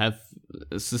to, have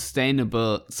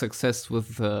sustainable success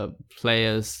with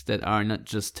players that are not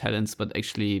just talents, but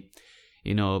actually,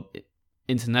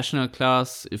 international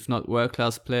class, if not world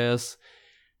class players,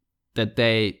 that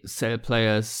they sell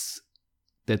players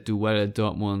that do well at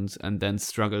Dortmund and then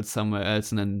struggle somewhere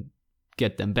else and then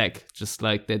get them back, just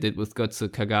like they did with Götze,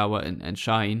 Kagawa, and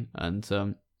Şahin.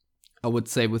 And I would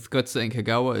say with Götze and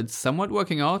Kagawa, it's somewhat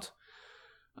working out.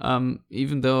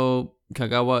 Even though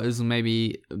Kagawa is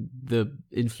maybe the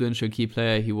influential key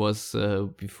player he was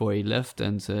before he left,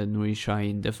 and Nuri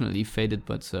Şahin definitely faded,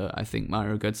 but I think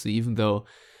Mario Götze, even though,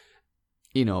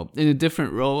 in a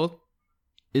different role,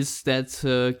 is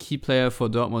that key player for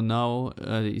Dortmund now,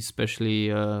 especially,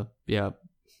 or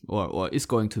is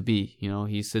going to be.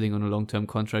 He's sitting on a long-term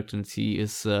contract, and he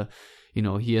is,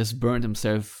 he has burned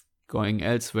himself going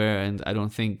elsewhere, and I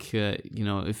don't think,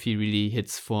 if he really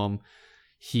hits form,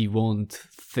 he won't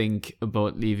think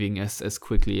about leaving as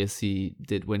quickly as he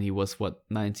did when he was,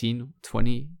 19,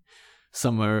 20,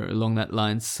 somewhere along that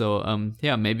line. So,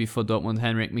 maybe for Dortmund,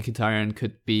 Henrik Mkhitaryan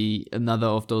could be another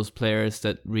of those players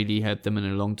that really help them in the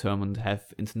long term and have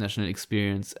international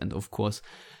experience. And of course,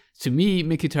 to me,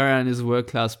 Mkhitaryan is a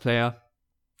world-class player.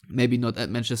 Maybe not at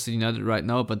Manchester United right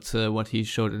now, but what he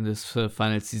showed in this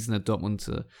final season at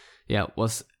Dortmund,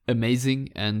 was amazing.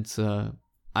 And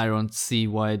I don't see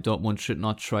why Dortmund should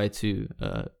not try to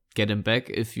get him back.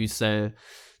 If you sell,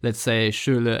 let's say,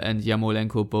 Schürrle and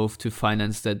Yarmolenko both to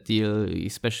finance that deal,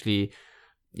 especially,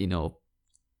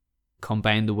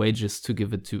 combine the wages to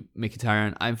give it to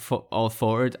Mkhitaryan, I'm all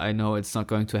for it. I know it's not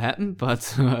going to happen,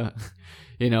 but,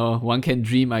 one can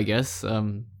dream, I guess.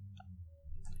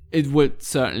 It would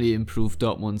certainly improve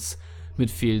Dortmund's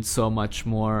midfield so much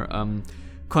more.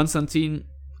 Konstantin,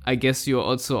 I guess you're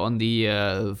also on the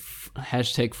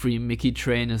hashtag free Mickey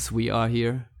train as we are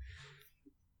here.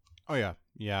 Oh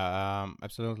yeah,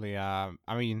 absolutely. I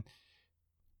mean,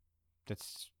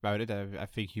 that's about it. I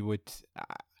think he would.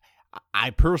 I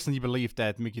personally believe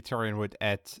that Mkhitaryan would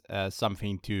add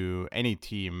something to any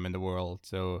team in the world.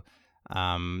 So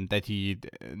that he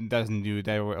doesn't do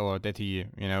that, or that he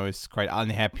is quite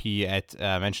unhappy at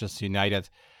Manchester United.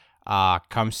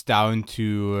 comes down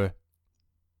to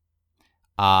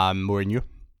Mourinho.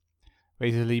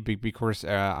 Basically, because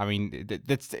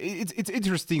it's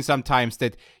interesting sometimes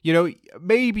that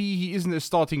maybe he isn't a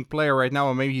starting player right now,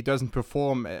 or maybe he doesn't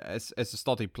perform as a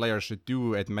starting player should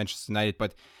do at Manchester United.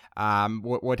 But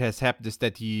what has happened is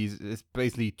that he's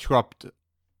basically dropped,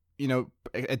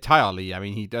 entirely. I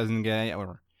mean, he doesn't get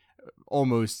or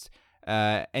almost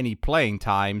any playing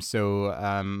time, so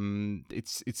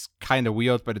it's kind of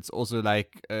weird, but it's also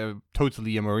like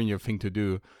totally a Mourinho thing to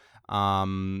do.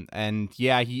 And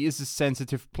yeah, he is a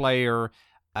sensitive player,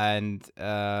 and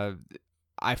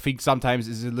I think sometimes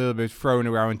is a little bit thrown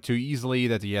around too easily.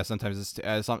 That sometimes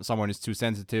someone is too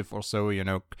sensitive, or so.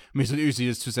 Mesut Özil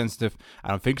is too sensitive. I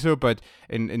don't think so, but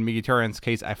in Mkhitaryan's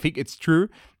case, I think it's true.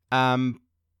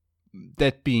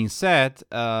 That being said,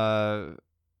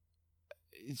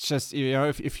 it's just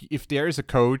if there is a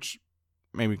coach,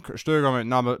 maybe Stöger,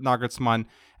 Nagelsmann,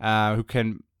 who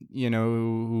can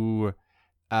who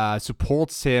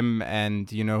supports him and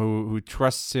who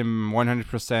trusts him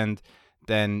 100%,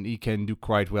 then he can do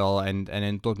quite well. And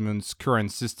in Dortmund's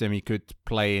current system, he could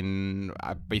play in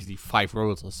basically 5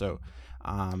 roles or so.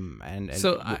 I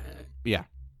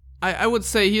would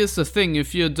say here's the thing: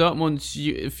 if you're Dortmund,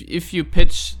 if you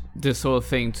pitch this whole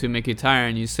thing to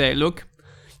Mkhitaryan, you say, look,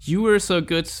 you were so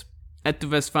good at the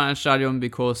Westfalenstadion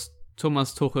because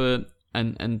Thomas Tuchel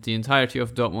and the entirety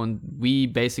of Dortmund, we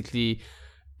basically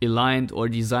aligned or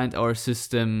designed our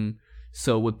system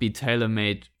so it would be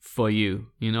tailor-made for you.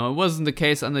 It wasn't the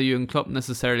case under Jürgen Klopp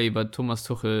necessarily, but Thomas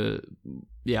Tuchel,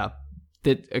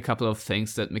 did a couple of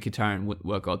things that Mkhitaryan would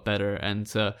work out better. And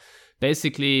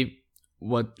basically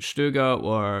what Stöger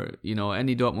or,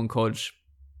 any Dortmund coach,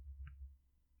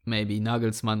 maybe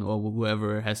Nagelsmann or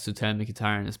whoever, has to tell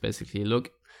Mkhitaryan is basically,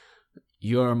 look,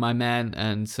 you're my man,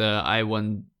 and I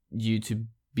want you to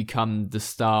become the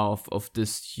star of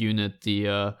this unit,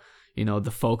 the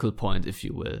the focal point, if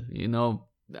you will,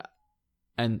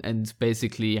 and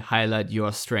basically highlight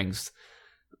your strengths,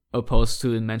 opposed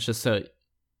to in Manchester,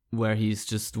 where he's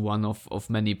just one of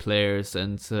many players,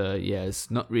 and is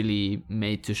not really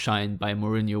made to shine by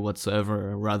Mourinho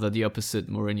whatsoever. Rather the opposite.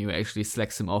 Mourinho actually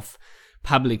slacks him off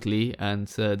publicly, and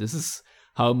this is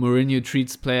how Mourinho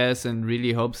treats players, and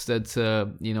really hopes that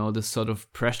this sort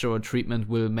of pressure or treatment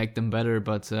will make them better.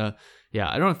 But I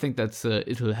don't think that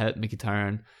it will help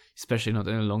Mkhitaryan, especially not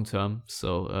in the long term.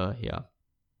 So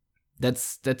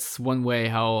that's one way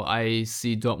how I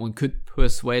see Dortmund could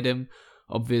persuade him.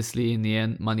 Obviously, in the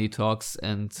end, money talks,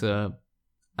 and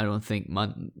I don't think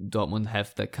Dortmund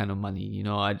have that kind of money.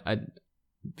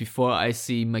 Before I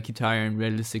see Mkhitaryan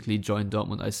realistically join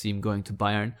Dortmund, I see him going to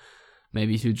Bayern.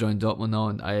 Maybe he'll join Dortmund now,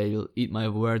 and I'll eat my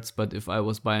words. But if I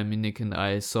was Bayern Munich and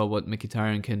I saw what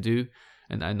Mkhitaryan can do,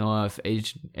 and I know I have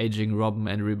aging Robben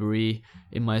and Ribéry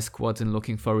in my squad and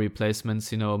looking for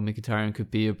replacements, Mkhitaryan could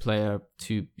be a player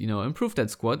to, improve that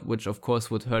squad, which of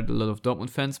course would hurt a lot of Dortmund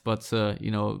fans, but,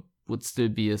 would still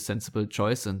be a sensible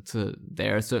choice. And they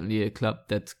are certainly a club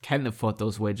that can afford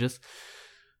those wages.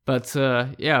 But,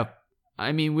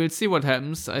 we'll see what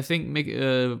happens. I think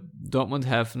Dortmund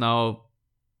have now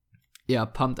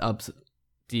pumped up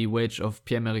the wage of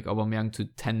Pierre-Emerick Aubameyang to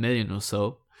 10 million or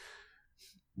so,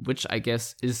 which I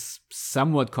guess is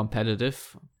somewhat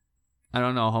competitive. I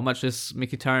don't know, how much is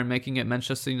Mkhitaryan making at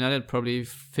Manchester United? Probably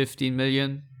 15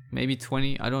 million, maybe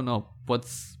 20. I don't know.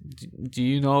 Do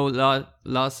you know,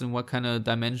 Lars, in what kind of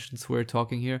dimensions we're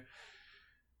talking here?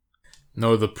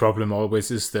 No, the problem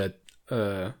always is that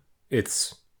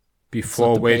it's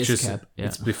before wages.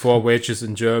 It's before wages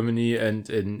in Germany, and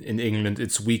in England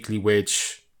it's weekly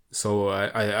wage. So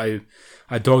I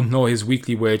don't know his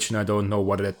weekly wage, and I don't know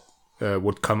what it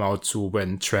would come out to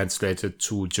when translated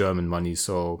to German money.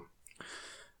 So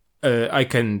I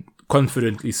can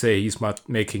confidently say he's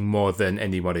making more than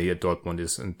anybody at Dortmund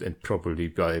is, and probably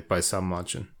by some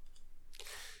margin.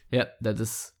 Yeah, that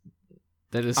is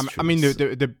true. I mean,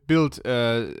 the Bild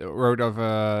wrote of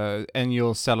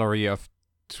annual salary of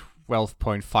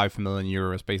 12.5 million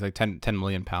euros, basically 10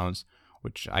 million pounds,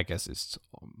 which I guess is,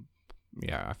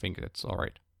 I think that's all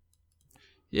right.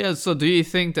 Yeah, so do you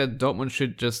think that Dortmund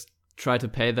should just try to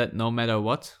pay that no matter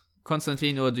what,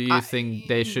 Konstantin, or do you think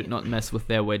they should not mess with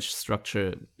their wage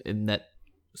structure in that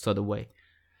sort of way?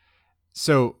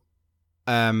 So,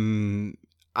 I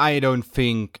don't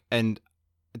think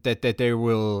that they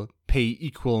will pay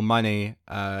equal money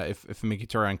if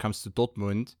Mkhitaryan comes to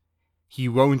Dortmund. He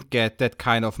won't get that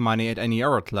kind of money at any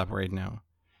other club right now.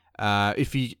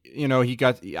 If he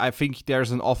got, I think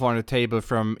there's an offer on the table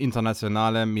from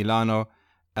Internazionale Milano.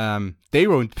 They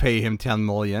won't pay him 10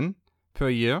 million per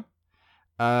year.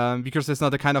 because that's not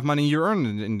the kind of money you earn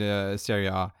in the Serie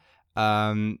A.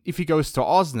 If he goes to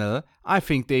Arsenal, I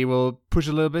think they will push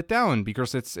a little bit down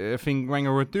because it's a thing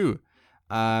Wenger would do.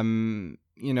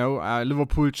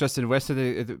 Liverpool just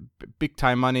invested big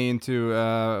time money into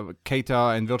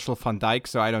Keita and Virgil van Dijk,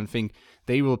 so I don't think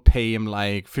they will pay him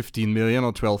like 15 million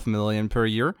or 12 million per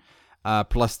year,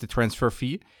 plus the transfer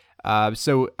fee.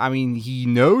 So I mean, he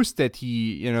knows that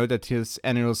that his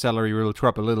annual salary will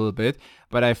drop a little bit,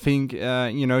 but I think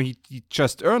he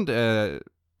just earned a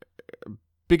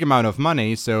big amount of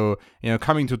money. So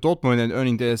coming to Dortmund and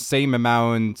earning the same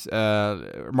amount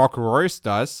Marco Reus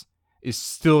does is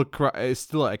still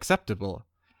acceptable.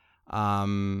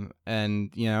 And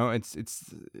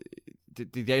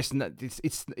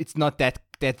it's not that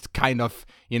kind of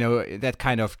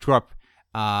drop.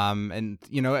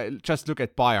 Just look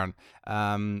at Bayern.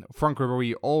 Frank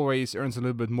Ribery always earns a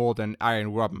little bit more than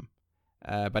Arjen Robben.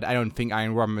 But I don't think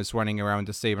Arjen Robben is running around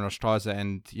the Sevener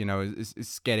and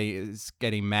is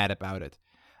getting mad about it.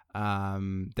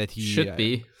 That he should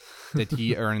be that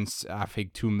he earns I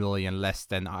think 2 million less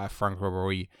than Frank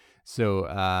Ribery. So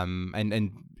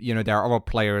there are other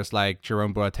players like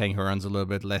Jerome Boateng who earns a little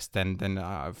bit less than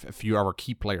a few other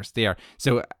key players there.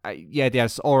 So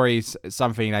there's always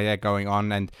something like that going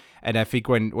on. And I think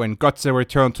when Götze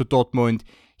returned to Dortmund,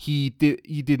 he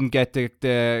didn't get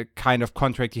the kind of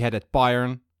contract he had at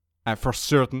Bayern. For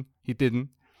certain, he didn't.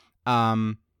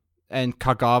 And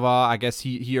Kagawa, I guess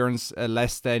he earns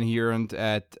less than he earned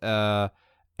at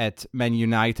Man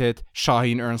United.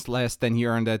 Şahin earns less than he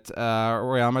earned at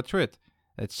Real Madrid.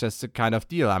 It's just a kind of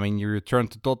deal. I mean, you return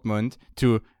to Dortmund,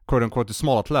 to quote unquote the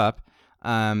smaller club.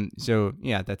 So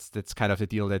yeah, that's kind of the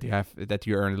deal that you have, that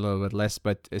you earn a little bit less,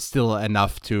 but still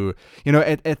enough to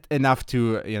get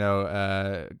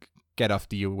off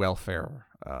the welfare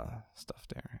stuff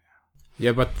there.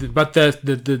 Yeah, but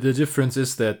the difference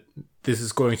is that this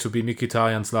is going to be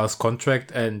Mkhitaryan's last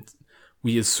contract, and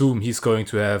we assume he's going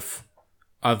to have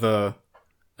other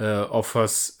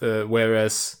offers,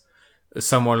 whereas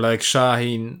someone like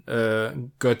Şahin,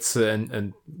 Götze,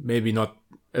 and maybe not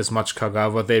as much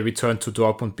Kagawa, they returned to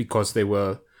Dortmund because they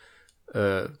were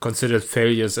considered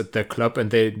failures at their club and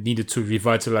they needed to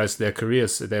revitalize their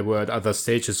careers. They were at other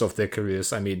stages of their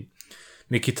careers. I mean,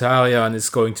 Mkhitaryan is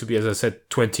going to be, as I said,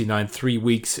 29, 3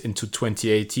 weeks into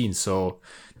 2018. So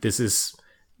this is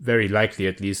very likely,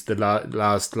 at least, the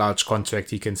last large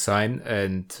contract he can sign.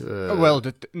 And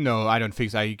no, I don't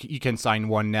think so. He can sign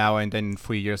one now, and then in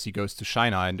 3 years he goes to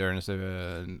China and earns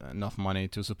enough money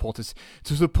to support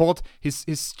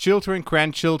his children,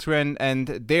 grandchildren, and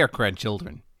their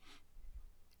grandchildren.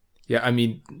 Yeah, I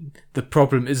mean, the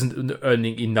problem isn't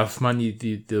earning enough money.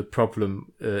 The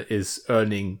problem is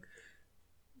earning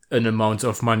an amount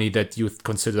of money that you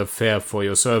consider fair for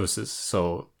your services.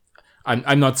 So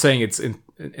I'm not saying it's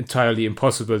entirely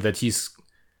impossible that he's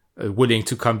willing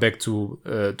to come back to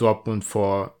Dortmund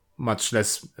for much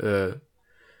less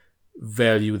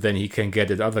value than he can get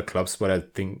at other clubs, but I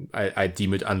think I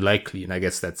deem it unlikely, and I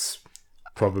guess that's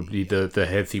probably the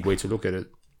healthy way to look at it.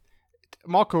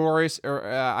 Marco Reus,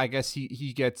 I guess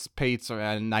he gets paid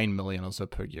 9 million or so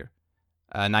per year.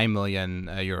 9 million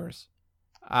euros.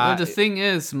 Well, the thing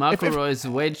is, Marco Reus'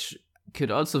 wage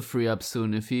could also free up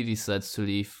soon if he decides to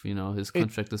leave. His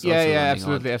contract is also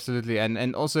running absolutely.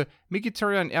 And also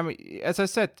Mkhitaryan, I mean, as I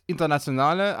said,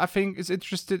 Internazionale, I think, is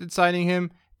interested in signing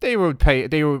him. They will pay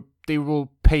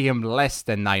him less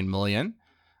than 9 million.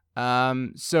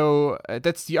 So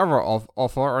that's the other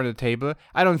offer on the table.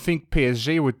 I don't think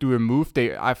PSG would do a move.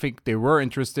 I think they were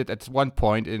interested at one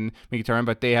point in Mkhitaryan,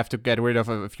 but they have to get rid of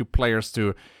a few players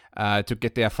to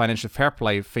get their financial fair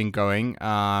play thing going.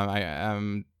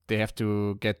 They have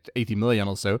to get 80 million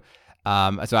or so.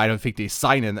 So I don't think they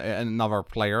sign another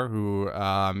player who,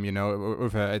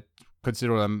 with a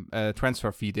considerable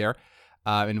transfer fee there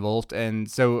involved. And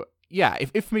so, yeah,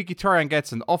 if Mkhitaryan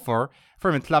gets an offer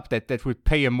from a club that would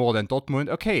pay him more than Dortmund,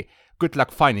 okay, good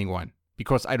luck finding one,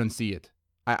 because I don't see it.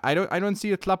 I don't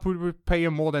see a club who would pay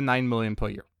him more than 9 million per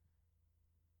year.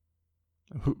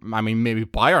 I mean, maybe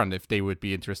Bayern if they would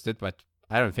be interested, but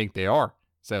I don't think they are.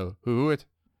 So who would?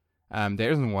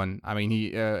 There isn't one. I mean,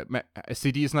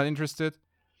 CD is not interested.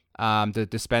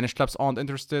 The Spanish clubs aren't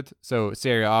interested. So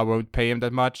Serie A won't pay him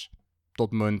that much.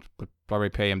 Dortmund would probably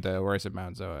pay him the worst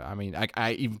amount. So I mean,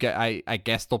 I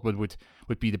guess Dortmund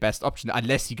would be the best option,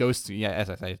 unless he goes to, as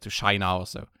I said, to China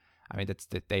also. I mean,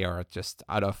 they are just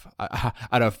out of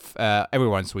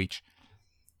everyone's reach.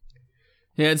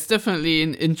 Yeah, it's definitely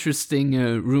an interesting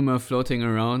rumor floating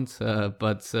around,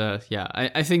 but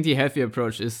I think the healthy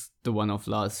approach is the one of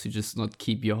Lars, to just not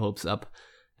keep your hopes up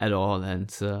at all.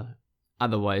 And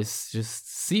otherwise, just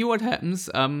see what happens.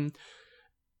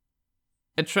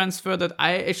 A transfer that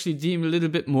I actually deem a little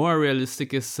bit more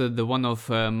realistic is the one of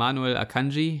Manuel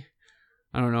Akanji.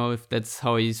 I don't know if that's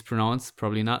how he's pronounced,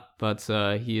 probably not, but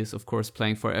he is of course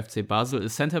playing for FC Basel, a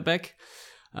center back.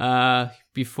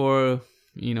 Before,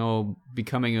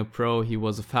 becoming a pro, he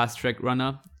was a fast track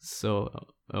runner. So,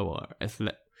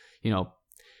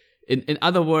 in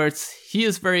other words, he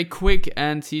is very quick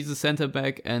and he's a center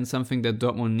back and something that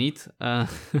Dortmund need.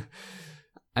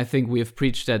 I think we have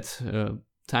preached that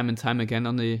time and time again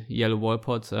on the Yellow Wall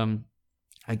pod.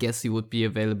 I guess he would be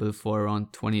available for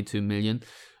around 22 million.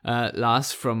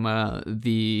 Lars, from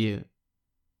the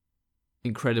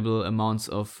incredible amounts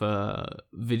of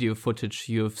video footage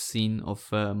you have seen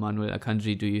of Manuel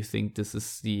Akanji, do you think this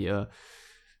is the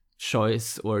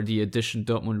choice or the addition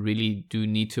Dortmund really do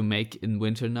need to make in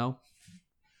winter now?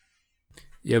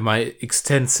 Yeah, my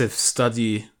extensive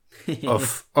study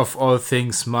of all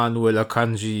things Manuel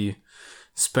Akanji,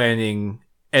 spanning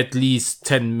at least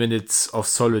 10 minutes of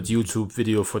solid YouTube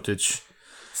video footage.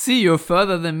 See, you're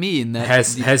further than me in that.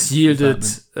 Has yielded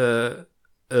a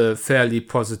fairly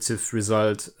positive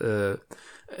result.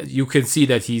 You can see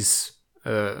that he's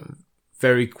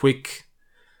very quick,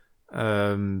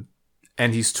 and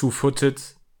he's two-footed,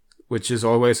 which is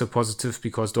always a positive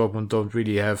because Dortmund don't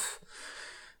really have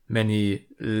many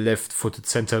left-footed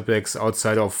center backs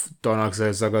outside of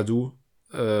Donaxel Zagadou.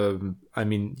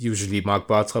 Usually Marc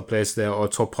Bartra plays there or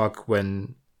Toprak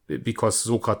because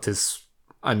Sokratis,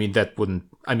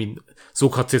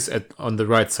 Sokratis on the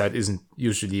right side isn't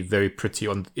usually very pretty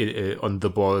on the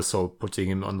ball, so putting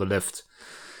him on the left,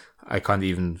 I can't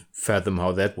even fathom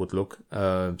how that would look.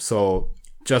 So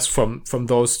just from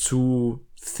those two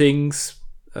things,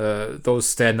 those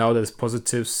stand out as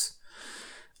positives,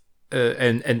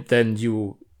 and then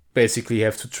you basically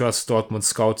have to trust Dortmund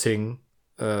scouting,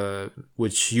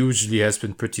 which usually has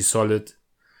been pretty solid,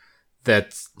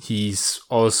 that he's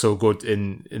also good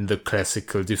in the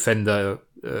classical defender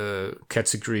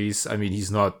categories. I mean,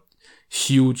 he's not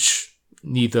huge,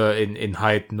 neither in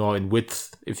height nor in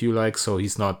width, if you like, so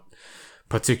he's not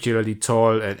particularly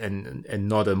tall and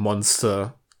not a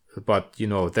monster. But,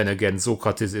 then again,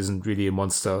 Sokratis isn't really a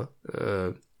monster,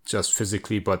 just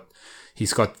physically, but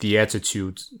he's got the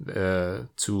attitude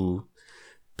to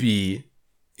be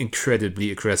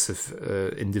incredibly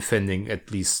aggressive in defending,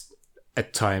 at least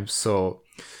at times. So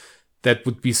that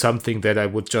would be something that I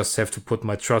would just have to put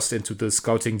my trust into the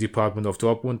scouting department of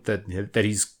Dortmund, that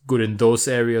he's good in those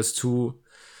areas too.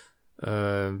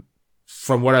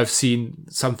 From what I've seen,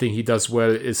 something he does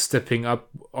well is stepping up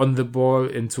on the ball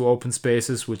into open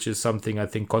spaces, which is something I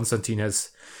think Konstantin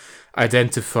has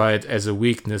identified as a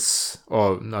weakness,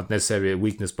 or not necessarily a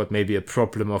weakness, but maybe a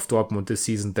problem of Dortmund this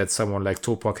season, that someone like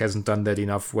Toprak hasn't done that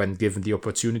enough when given the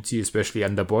opportunity, especially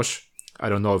under Bosch. I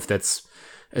don't know if that's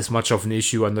as much of an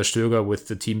issue under Stöger with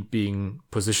the team being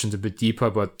positioned a bit deeper,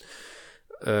 but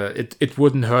it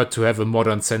wouldn't hurt to have a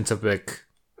modern centre back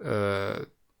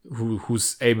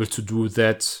who's able to do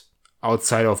that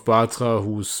outside of Bartra,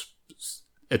 who's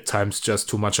at times just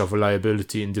too much of a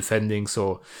liability in defending.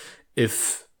 So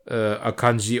if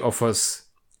Akanji offers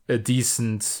a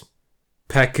decent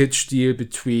package deal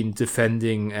between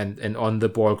defending and on the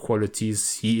ball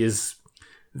qualities, he is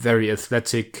very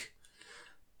athletic.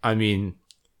 I mean,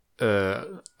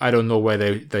 I don't know why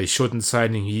they shouldn't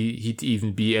sign him. He'd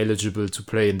even be eligible to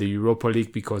play in the Europa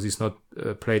League because he's not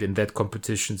played in that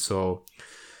competition. So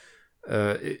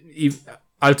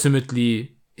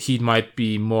ultimately, he might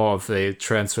be more of a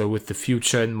transfer with the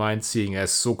future in mind, seeing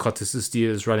as Sokratis' deal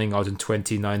is running out in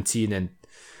 2019, and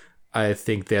I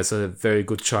think there's a very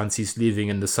good chance he's leaving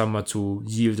in the summer to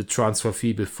yield a transfer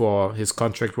fee before his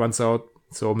contract runs out.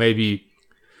 So maybe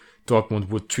Dortmund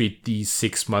would treat these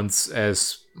 6 months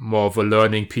as more of a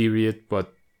learning period,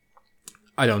 but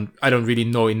I don't really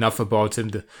know enough about him.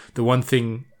 The one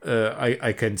thing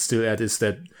I can still add is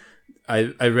that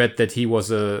I read that he was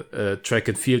a track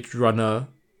and field runner,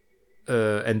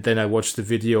 and then I watched the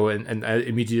video and I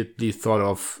immediately thought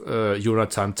of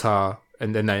Jonathan Tah,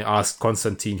 and then I asked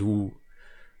Konstantin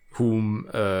whom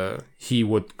he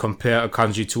would compare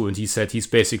Akanji to, and he said he's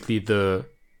basically the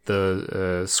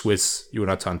Swiss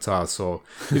Jonathan Tah. So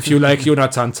if you like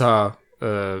Jonathan Tah,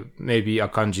 maybe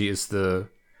Akanji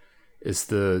is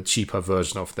the cheaper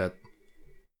version of that.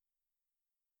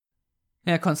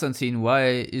 Yeah, Konstantin,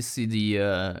 why is he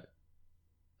the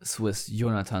Swiss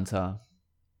Jonathan Tah?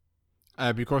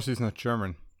 Because he's not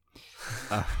German.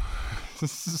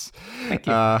 Thank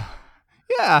you.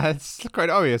 Yeah, it's quite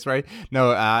obvious, right?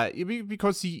 No,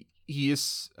 because he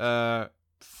is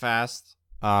fast.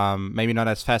 Maybe not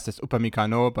as fast as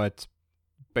Upamecano, but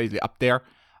basically up there.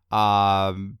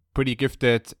 Pretty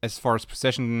gifted as far as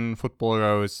possession football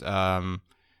goes. And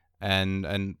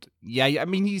yeah, I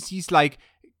mean he's like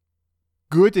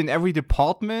good in every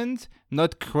department,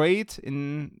 not great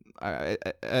in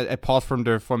apart from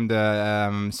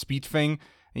the speed thing.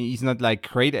 He's not like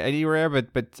great anywhere,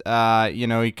 but you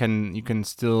know, you can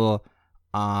still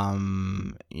let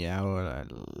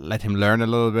him learn a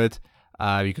little bit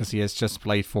because he has just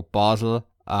played for Basel.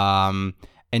 And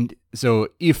so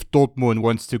if Dortmund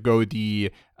wants to go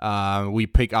the we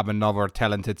pick up another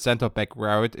talented center back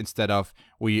route instead of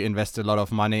we invest a lot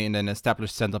of money in an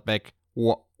established center back,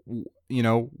 you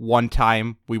know, one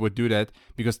time we would do that,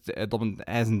 because Dortmund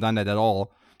hasn't done that at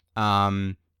all.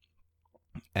 And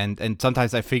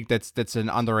sometimes I think that's an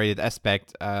underrated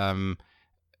aspect.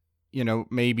 You know,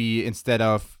 maybe instead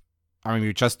of, I mean,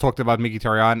 we just talked about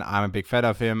Mkhitaryan. I'm a big fan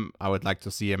of him. I would like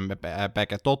to see him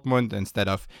back at Dortmund instead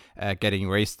of getting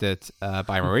wasted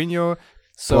by Mourinho.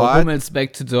 So Hummels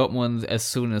back to Dortmund as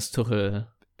soon as Tuchel.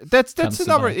 That's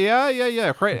another.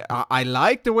 Yeah. Great. I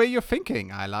like the way you're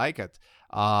thinking. I like it.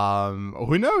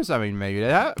 Who knows? I mean, maybe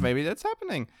that's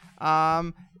happening.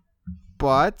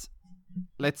 But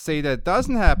let's say that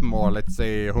doesn't happen, or let's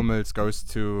say Hummels goes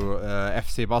to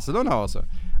FC Barcelona also.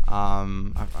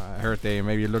 I heard they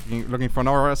may be looking for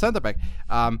another center back.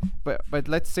 But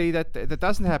let's say that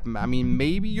doesn't happen. I mean,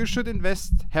 maybe you should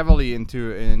invest heavily in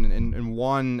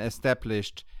one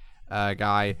established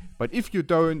guy. But if you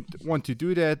don't want to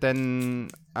do that, then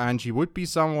Angie would be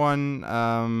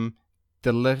someone.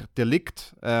 De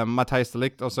Ligt, Matthijs de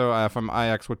Ligt also from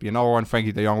Ajax would be another one.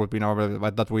 Frankie de Jong would be another,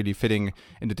 but not really fitting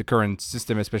into the current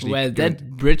system, especially. Well,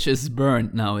 that bridge is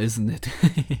burned now, isn't it?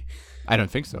 I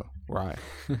don't think so. Right.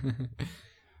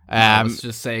 I was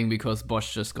just saying because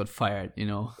Bosch just got fired, you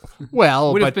know.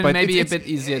 Well, would have been maybe a bit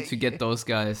easier to get those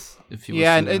guys if you.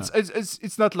 Yeah, and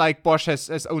it's not like Bosch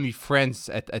has only friends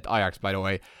at Ajax, by the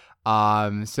way.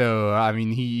 So I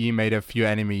mean, he made a few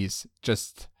enemies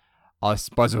just.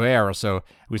 Bazoer or so,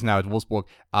 who's now at Wolfsburg.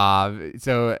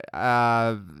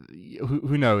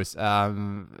 Who knows? I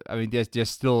mean, there's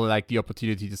still like the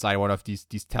opportunity to sign one of these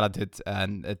talented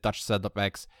and Dutch center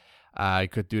backs.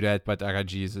 Could do that, but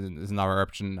Araji is another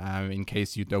option in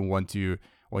case you don't want to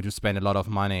spend a lot of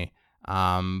money.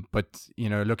 But you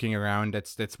know, looking around,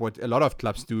 that's what a lot of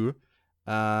clubs do.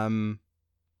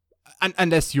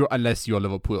 Unless you're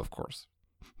Liverpool, of course.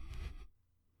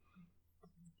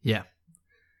 Yeah.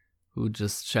 Who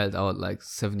just shelled out like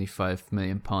 £75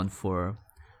 million for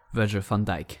Virgil van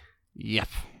Dijk. Yep.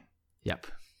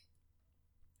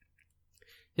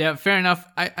 Yeah, fair enough.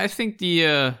 I think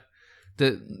the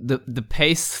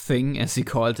pace thing, as he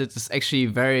called it, is actually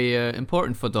very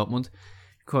important for Dortmund,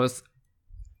 because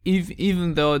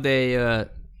even though they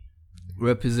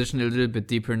were positioned a little bit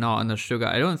deeper now under Stöger,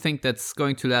 I don't think that's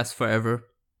going to last forever.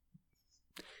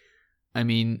 I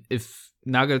mean, if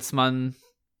Nagelsmann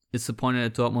is appointed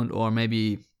at Dortmund, or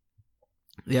maybe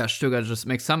Stöger just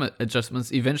makes some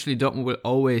adjustments, eventually Dortmund will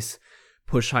always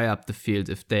push high up the field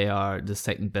if they are the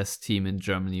second best team in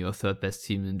Germany or third best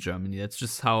team in Germany. That's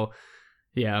just how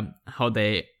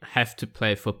they have to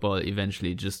play football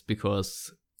eventually, just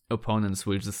because opponents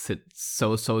will just sit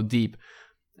so deep.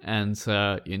 And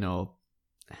you know,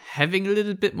 having a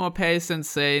little bit more pace than,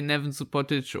 say, Neven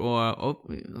Subotic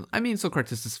I mean,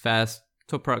 Sokratis is fast,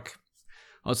 Toprak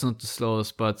also not the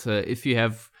slowest, but if you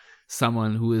have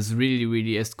someone who is really,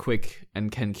 really as quick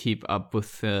and can keep up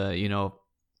with, you know,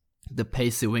 the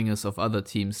pacey wingers of other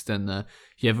teams, then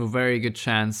you have a very good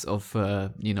chance of,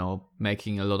 you know,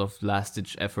 making a lot of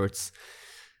last-ditch efforts.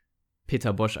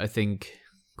 Peter Bosch, I think,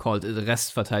 called it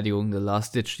Restverteidigung, the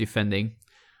last-ditch defending,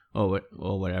 or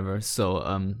whatever.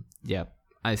 So, yeah,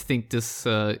 I think this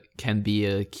can be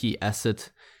a key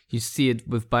asset. You see it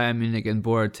with Bayern Munich and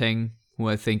Boateng, who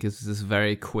I think is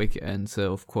very quick, and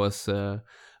of course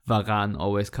Varane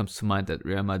always comes to mind at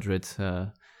Real Madrid.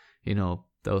 You know,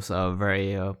 those are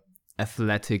very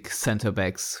athletic center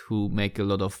backs who make a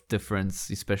lot of difference,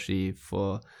 especially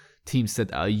for teams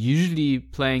that are usually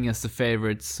playing as the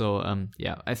favorites. So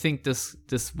I think this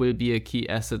will be a key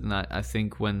asset, and I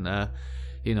think when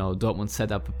you know, Dortmund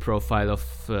set up a profile of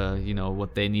you know,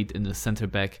 what they need in the center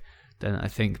back, then I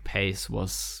think pace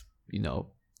was, you know,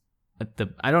 at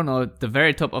the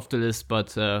very top of the list,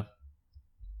 but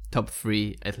top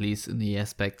 3 at least in the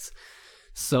aspects.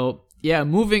 So yeah,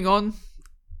 moving on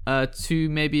to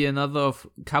maybe another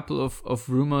couple of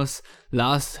rumors.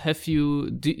 Lars, do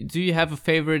you have a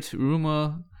favorite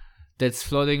rumor that's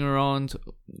floating around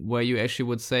where you actually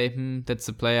would say, that's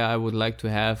a player I would like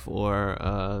to have,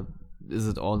 or is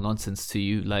it all nonsense to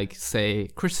you? Like, say,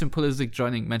 Christian Pulisic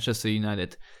joining Manchester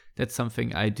United. That's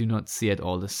something I do not see at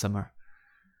all this summer.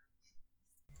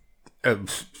 I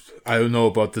don't know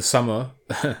about the summer,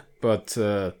 but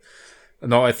no,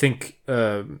 I think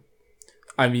I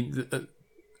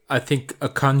think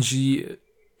Akanji,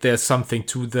 there's something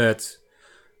to that.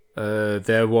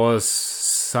 There was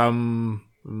some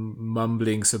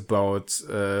mumblings about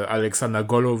Alexander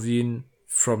Golovin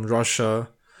from Russia,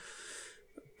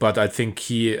 but I think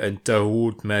he and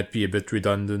Dahoud might be a bit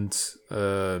redundant.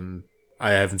 I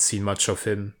haven't seen much of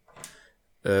him.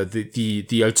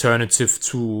 The alternative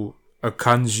to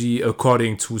Akanji,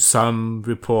 according to some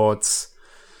reports,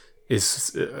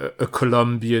 is a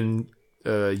Colombian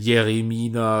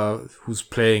Yeremina who's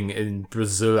playing in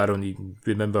Brazil. I don't even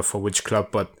remember for which club,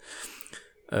 but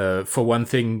for one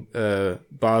thing,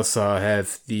 Barca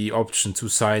have the option to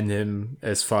sign him,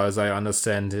 as far as I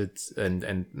understand it,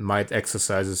 and might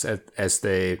exercise it as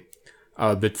they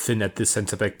are a bit thin at the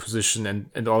centre-back position,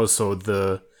 and also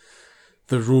the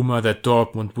rumor that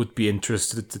Dortmund would be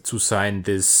interested to sign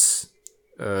this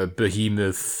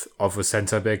behemoth of a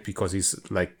centre-back because he's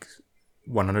like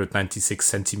 196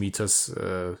 centimeters,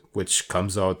 which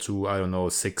comes out to, I don't know,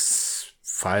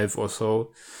 6'5" or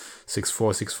so.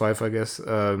 6'4", 6'5", I guess.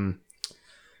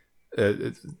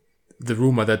 The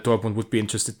rumor that Dortmund would be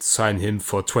interested to sign him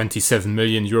for 27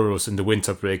 million euros in the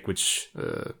winter break, which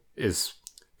is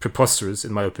preposterous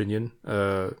in my opinion,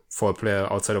 for a player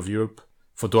outside of Europe,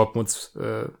 for Dortmund's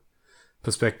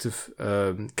perspective,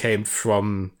 came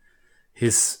from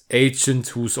his agent,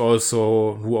 who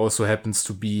also happens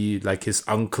to be like his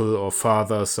uncle or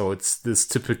father. So it's this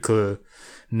typical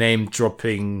name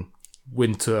dropping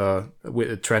winter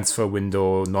transfer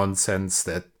window nonsense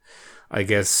that I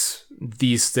guess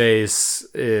these days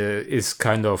is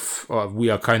kind of, we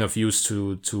are kind of used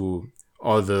to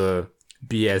all the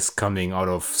BS coming out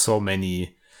of so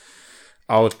many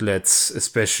outlets,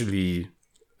 especially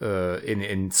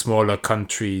in smaller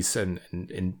countries and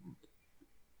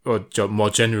or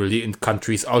more generally in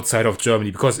countries outside of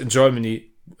Germany, because in Germany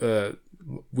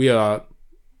we are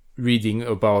reading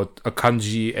about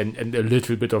Akanji and a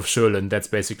little bit of Schürrle, that's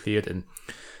basically it. And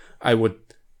I would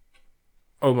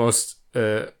almost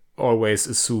always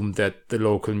assume that the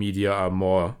local media are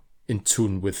more in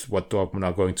tune with what Dortmund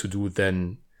are going to do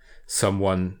than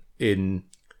someone in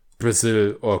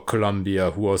Brazil or Colombia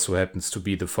who also happens to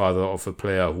be the father of a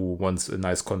player who wants a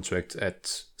nice contract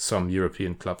at some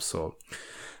European club. So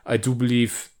I do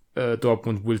believe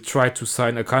Dortmund will try to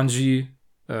sign Akanji.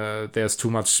 There's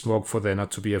too much smoke for there not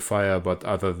to be a fire, but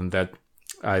other than that,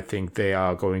 I think they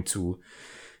are going to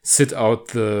sit out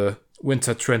the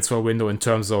winter transfer window in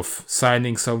terms of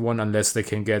signing someone, unless they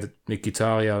can get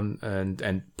Mkhitaryan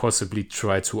and possibly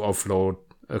try to offload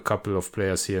a couple of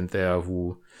players here and there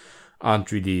who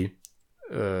aren't really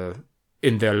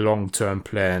in their long-term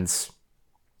plans.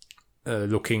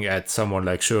 Looking at someone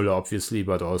like Schürrle, obviously,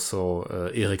 but also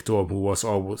Erik Durm, who was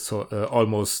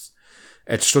almost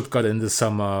at Stuttgart in the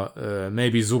summer.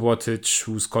 Maybe Subotic,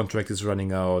 whose contract is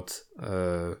running out.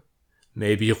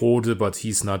 Maybe Rode, but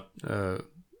he's not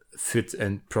fit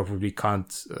and probably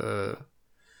can't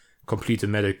complete a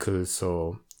medical.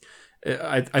 So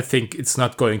I think it's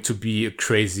not going to be a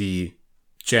crazy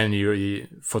January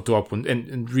for Dortmund.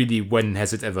 And really, when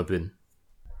has it ever been?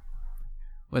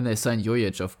 When they signed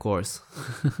Jojic, of course.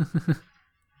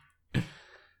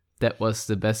 That was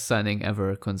the best signing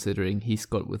ever, considering he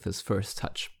scored with his first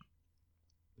touch.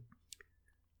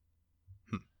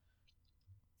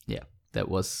 Yeah, that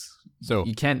was. So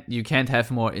you can't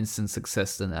have more instant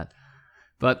success than that.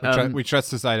 But we just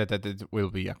decided that it will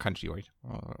be Akanji, right?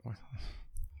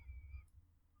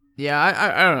 Yeah,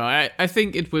 I don't know. I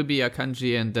think it will be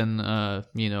Akanji, and then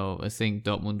I think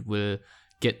Dortmund will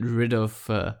get rid of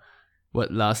what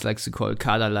Lars likes to call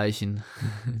Kaderleichen,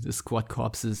 the squad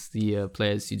corpses, the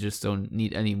players you just don't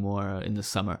need anymore in the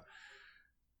summer.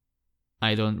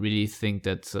 I don't really think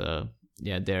that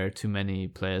there are too many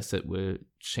players that will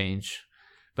change.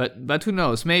 But who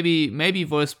knows? Maybe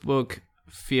Wolfsburg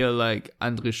feel like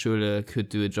André Schürrle could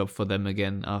do a job for them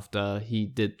again after he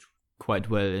did quite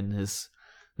well in his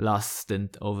last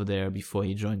stint over there before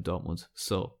he joined Dortmund.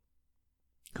 So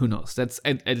who knows? That's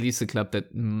at least a club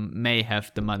that may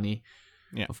have the money.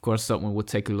 Yeah. Of course, Dortmund would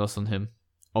take a loss on him,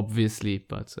 obviously,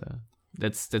 but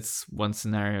that's one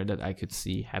scenario that I could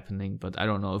see happening. But I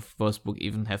don't know if Wolfsburg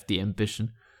even have the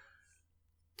ambition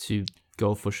to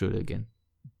go for Schürrle again.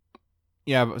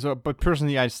 Yeah, but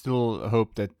personally, I still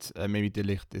hope that maybe De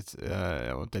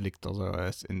Ligt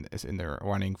also is in their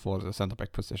running for the centre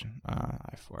back position.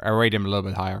 I rate him a little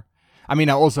bit higher. I mean,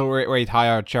 I also rate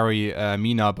higher Jerry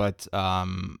Mina, but I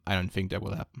don't think that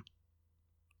will happen.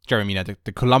 Jeremy,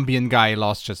 the Colombian guy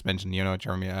Lars just mentioned,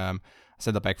 Jeremy,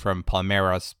 center back from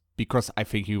Palmeiras, because I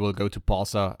think he will go to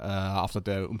Barca after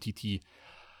the Umtiti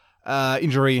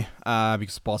injury,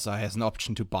 because Barca has an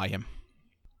option to buy him.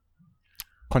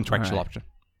 Contractual option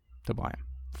to buy him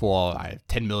for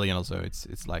 10 million or so.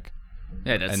 It's like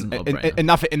that's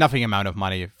enough amount of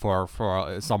money for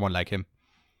someone like him.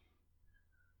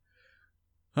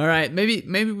 All right,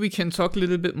 maybe we can talk a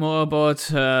little bit more about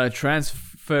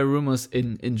transfer rumors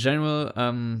in general.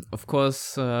 Of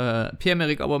course,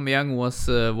 Pierre-Emerick Aubameyang was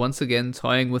once again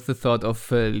toying with the thought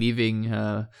of leaving.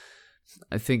 I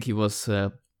think he was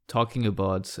talking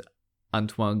about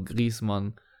Antoine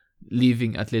Griezmann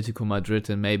leaving Atletico Madrid,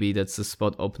 and maybe that's a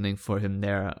spot opening for him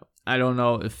there. I don't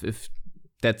know if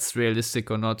that's realistic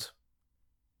or not.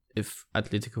 If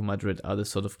Atletico Madrid are the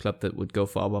sort of club that would go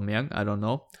for Aubameyang, I don't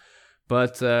know.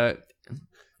 But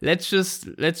let's just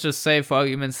say, for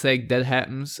argument's sake, that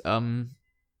happens. And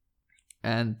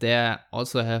there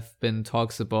also have been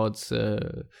talks about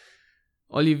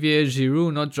Olivier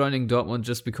Giroud not joining Dortmund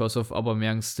just because of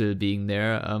Aubameyang still being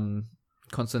there.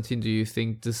 Konstantin, do you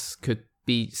think this could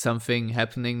be something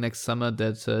happening next summer,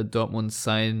 that Dortmund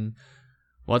sign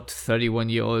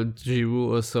 31-year-old Giroud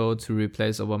or so to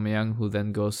replace Aubameyang, who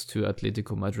then goes to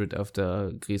Atletico Madrid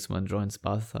after Griezmann joins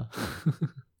Barca?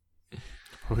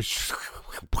 I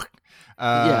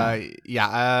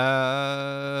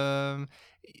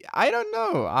don't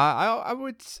know. I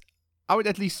would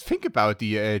at least think about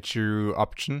the Giroud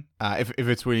option, if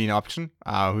it's really an option.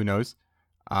 Who knows?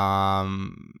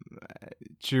 Giroud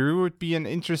would be an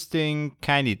interesting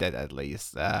candidate, at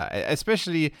least,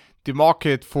 especially the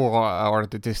market for or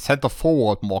the center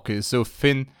forward market is so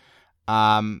thin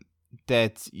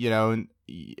that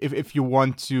if you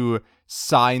want to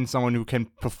sign someone who can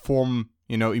perform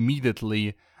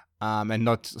immediately, and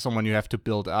not someone you have to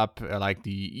build up like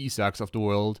the Isaks of the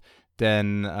world,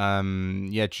 then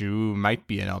Giroud might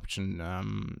be an option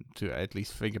to at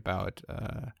least think about.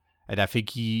 And I think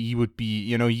he would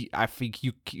be, I think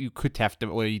you could have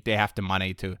they have the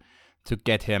money to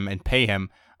get him and pay him.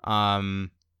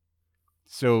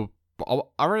 So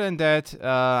other than that,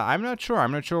 I'm not sure.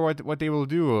 I'm not sure what they will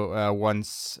do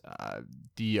once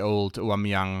the old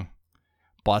Aubameyang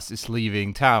boss is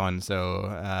leaving town.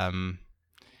 So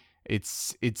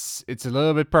it's a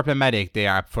little bit problematic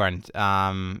there up front.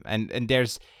 And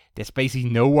there's basically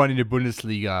no one in the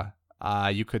Bundesliga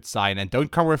you could sign, and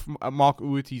don't come with Mark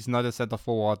Uth. He's not a center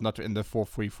forward, not in the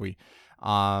 4-3-3.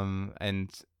 And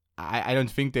I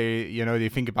don't think they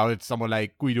think about it. Someone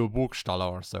like Guido Burgstaller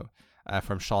or so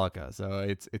from Schalke. So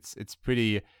it's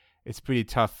pretty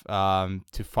tough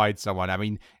to find someone. I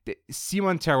mean,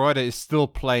 Simon Terodde is still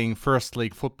playing first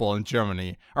league football in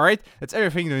Germany. All right, that's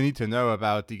everything you need to know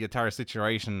about the guitar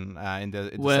situation in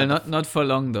the. Well, not for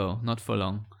long though. Not for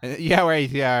long. Yeah,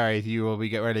 right. You will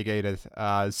get relegated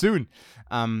soon.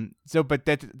 But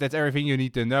that's everything you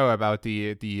need to know about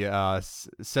the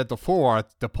center forward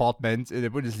department in the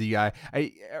Bundesliga.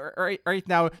 Right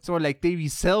now, someone like Davy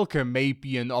Selke may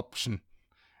be an option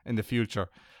in the future.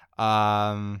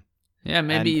 Yeah,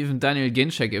 maybe even Daniel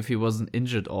Ginczek if he wasn't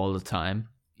injured all the time.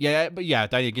 Yeah, but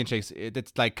Daniel Ginczek,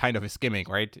 that's like kind of his gimmick,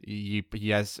 right? He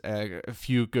has a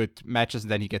few good matches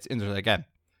and then he gets injured again.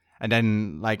 And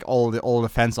then like all the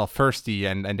fans are thirsty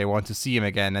and they want to see him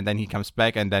again, and then he comes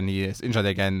back and then he is injured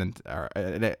again, and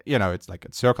it's like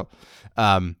a circle.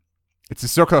 It's a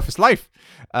circle of his life.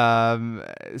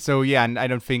 So yeah, and I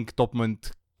don't think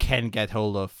Dortmund can get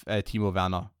hold of Timo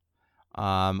Werner.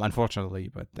 Unfortunately,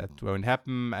 but that won't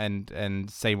happen.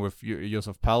 And same with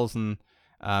Josef Paulsen.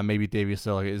 Maybe Davy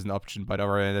Selke is an option, but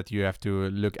other than that, you have to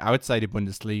look outside the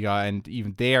Bundesliga, and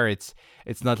even there, it's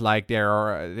not like there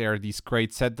are these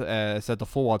great center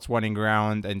forwards running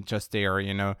around and just there,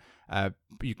 you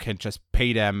can just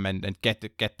pay them and get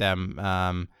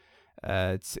them.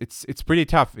 It's pretty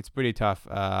tough. It's pretty tough.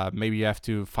 Maybe you have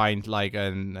to find like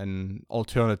an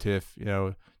alternative,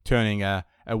 turning a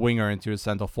winger into a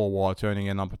center forward, turning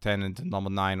a number 10 into number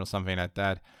 9 or something like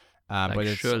that. But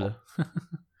it's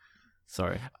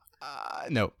Sorry.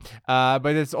 No.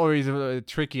 But it's always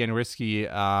tricky and risky.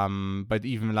 But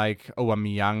even like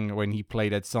Aubameyang, when he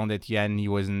played at Saint-Etienne, he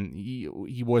wasn't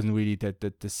really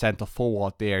the center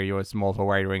forward there. He was more of a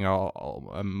right winger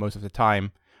most of the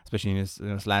time, especially in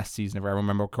his last season, if I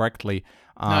remember correctly.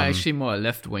 No, actually more a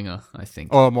left winger, I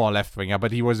think. Oh, more left winger,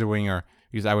 but he was a winger.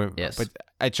 Yes. But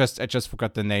I just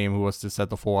forgot the name. Who was the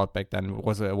center forward back then?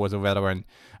 Was a veteran.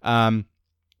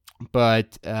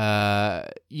 But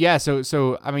yeah.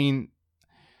 So I mean,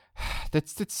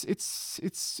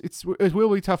 it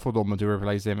will be tough for Dortmund to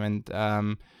replace him, and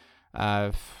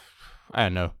I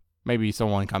don't know. maybe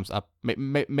someone comes up.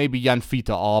 Maybe Jan Fiete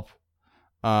Arp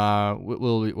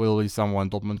will be someone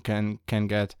Dortmund can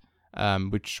get,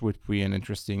 which would be an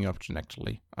interesting option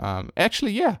actually. Arp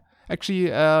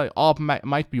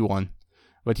might be one,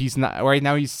 but he's not right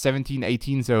now. He's 17,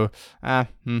 18, so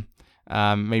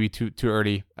maybe too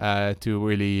early to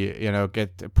really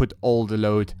put all the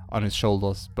load on his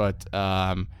shoulders. But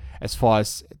as far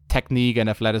as technique and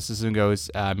athleticism goes,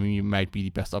 he might be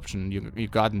the best option you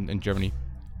got in Germany,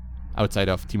 outside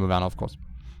of Timo Werner, of course.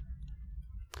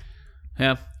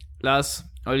 Yeah, Lars,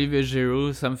 Olivier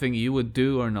Giroud, something you would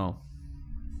do or no?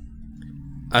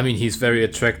 I mean, he's very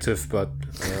attractive, but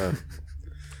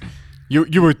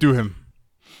you would do him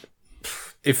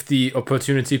if the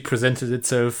opportunity presented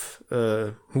itself.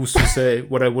 Who's to say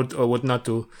what I would or would not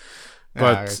do?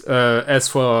 But as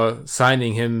for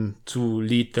signing him to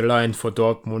lead the line for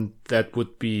Dortmund, that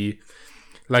would be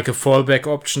like a fallback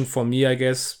option for me, I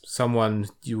guess. Someone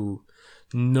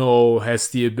has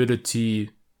the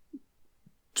ability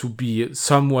to be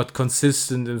somewhat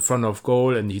consistent in front of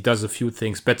goal, and he does a few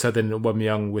things better than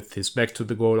Aubameyang with his back to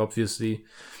the goal, obviously.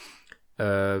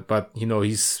 But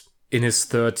he's in his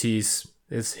 30s.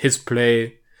 His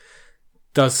play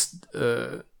does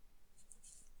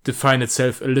define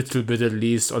itself a little bit, at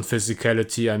least, on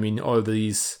physicality. I mean, all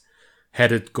these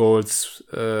headed goals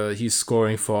he's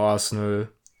scoring for Arsenal.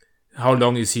 How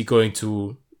long is he going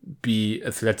to be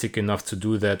athletic enough to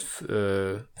do that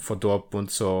for Dortmund?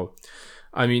 So,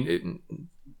 I mean,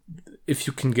 if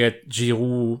you can get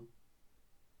Giroud,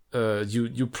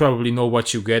 you probably know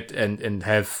what you get and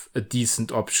have a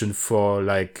decent option for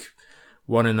like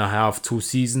 1.5, 2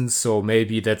 seasons. So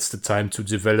maybe that's the time to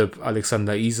develop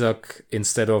Alexander Isak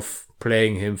instead of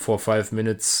playing him for 5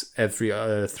 minutes every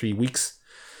 3 weeks.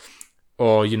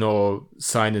 Or,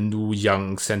 sign a new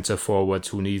young center forward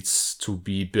who needs to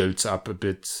be built up a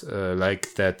bit,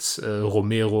 like that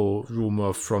Romero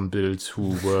rumor from Bild,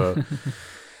 who were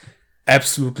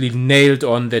absolutely nailed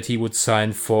on that he would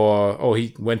sign for. Oh,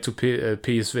 he went to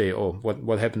PSV. Oh,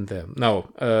 what happened there?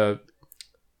 No,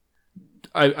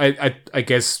 I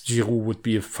guess Giroud would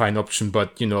be a fine option,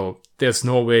 but there's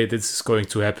no way this is going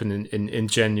to happen in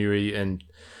January. And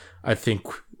I think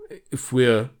if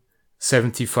we're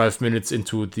 75 minutes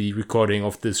into the recording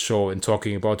of this show and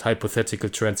talking about hypothetical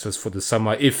transfers for the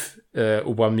summer, if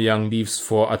Aubameyang leaves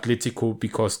for Atletico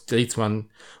because Griezmann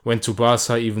went to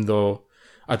Barca, even though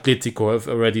Atletico have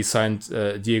already signed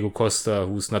Diego Costa,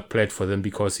 who's not played for them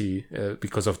because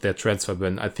of their transfer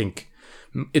ban, I think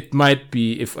it might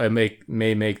be, if I may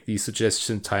make the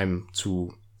suggestion, time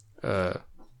to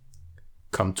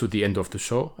come to the end of the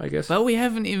show, I guess. But we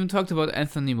haven't even talked about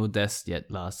Anthony Modeste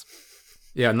yet, Lars.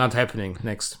 Yeah, not happening.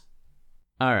 Next.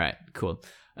 All right, cool.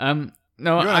 You're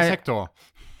a Hector.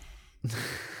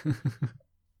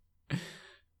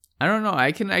 I don't know.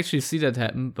 I can actually see that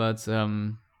happen, but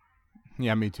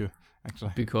yeah, me too.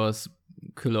 Actually, because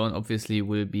Cologne obviously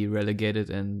will be relegated,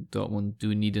 and Dortmund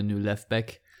do need a new left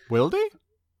back. Will they?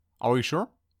 Are we sure?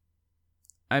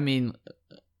 I mean,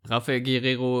 Rafael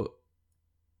Guerreiro.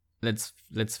 Let's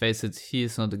face it. He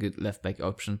is not a good left back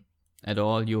option at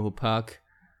all. Joho Park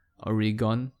already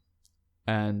gone,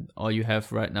 and all you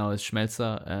have right now is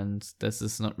Schmelzer, and this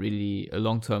is not really a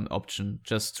long-term option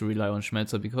just to rely on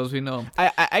Schmelzer, because we know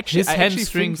his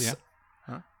hamstrings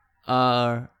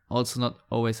are also not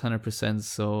always 100%.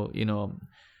 So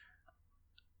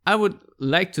I would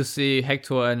like to see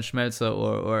Hector and Schmelzer,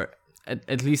 or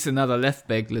at least another left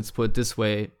back. Let's put it this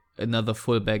way, another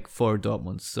full back for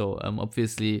Dortmund. So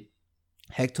obviously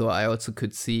Hector I also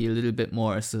could see a little bit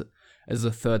more as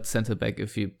a third center back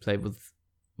if you play with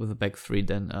a back three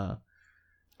than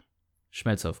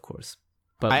Schmelzer, of course.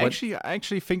 But I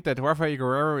actually think that Rafael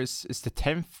Guerreiro is the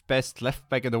 10th best left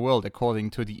back in the world according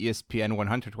to the ESPN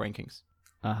 100 rankings.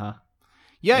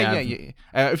 Yeah.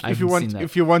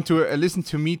 If you want to listen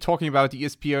to me talking about the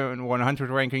ESPN 100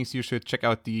 rankings, you should check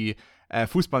out the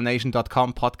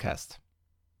Fußballnation.com podcast.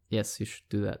 Yes, you should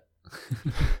do that.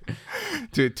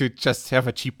 to just have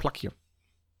a cheap plug here.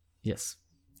 Yes.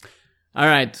 All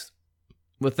right.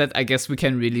 With that, I guess we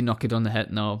can really knock it on the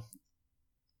head now,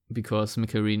 because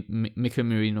Mikel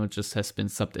Merino just has been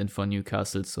subbed in for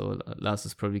Newcastle, so Lars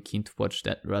is probably keen to watch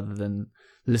that rather than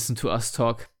listen to us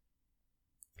talk.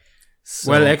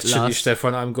 So well, actually,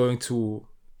 Stefan, I'm going to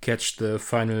catch the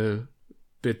final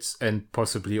bit and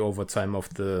possibly overtime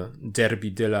of the Derby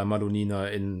della Madonnina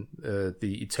in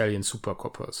the Italian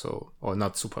Supercoppa, or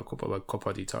not Supercoppa, but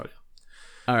Coppa d'Italia.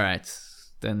 All right.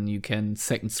 Then you can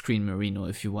second screen Merino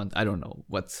if you want. I don't know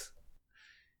what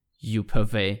you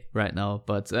purvey right now.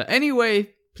 But anyway,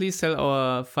 please tell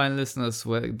our fine listeners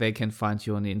where they can find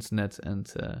you on the internet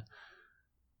and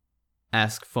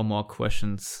ask for more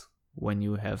questions when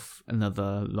you have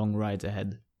another long ride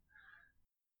ahead?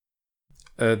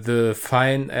 The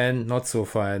fine and not so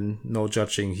fine, no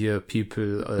judging here,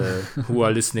 people who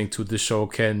are listening to the show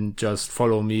can just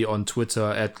follow me on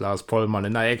Twitter at Lars Pollmann.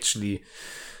 And I actually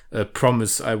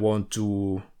promise I won't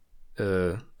do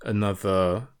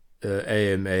another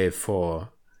AMA for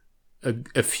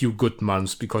a few good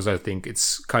months, because I think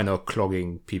it's kind of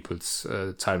clogging people's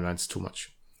timelines too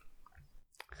much.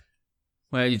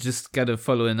 Well, you just gotta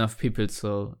follow enough people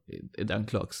so it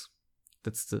unclogs.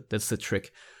 That's the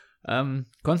trick.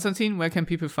 Konstantin, where can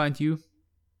people find you?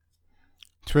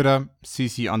 Twitter,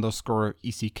 cc_ECKNER,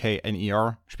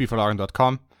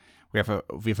 Spielverlagen.com. We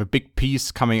have a big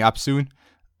piece coming up soon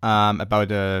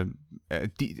about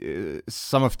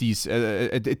some of these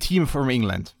a team from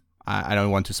England. I don't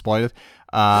want to spoil it.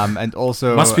 And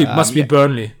also must be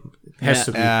Burnley. Has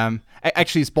to be.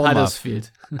 Actually, it's Bournemouth. Huddersfield.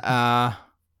 No,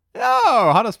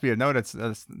 Huddersfield. No,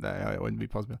 that wouldn't be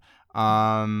possible.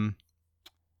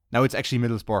 No, it's actually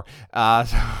Middlesbrough.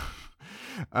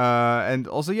 And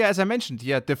also, as I mentioned,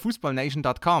 the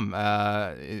Fußballnation.com,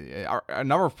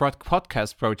 another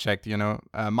podcast project,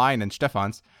 mine and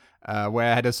Stefan's,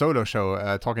 where I had a solo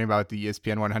show talking about the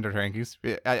ESPN 100 rankings.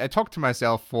 I talked to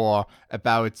myself for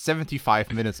about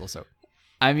 75 minutes or so.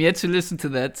 I'm yet to listen to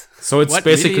that. So it's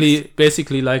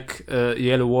basically like a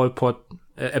Yellow Wall Pod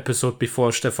episode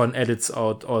before Stefan edits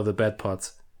out all the bad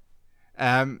parts.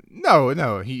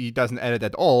 No, he doesn't edit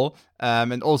at all.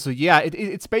 And also,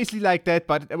 it's basically like that,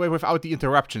 but without the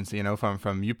interruptions,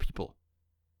 from you people.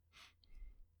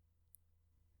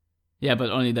 Yeah,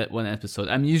 but only that one episode.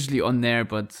 I'm usually on there,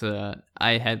 but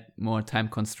I had more time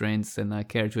constraints than I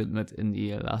care to admit in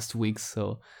the last weeks.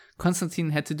 So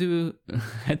Konstantin had to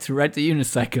ride the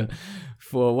unicycle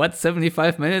for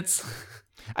 75 minutes?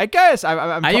 I guess.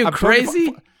 Are you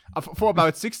crazy? For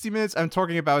about 60 minutes, I'm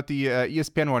talking about the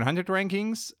ESPN 100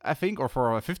 rankings, I think, or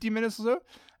for 50 minutes or so.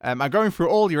 I'm going through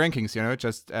all the rankings,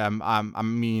 I'm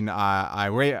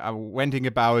ranting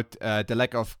about the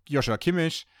lack of Joshua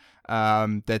Kimmich,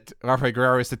 that Rafael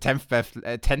Guerrero is the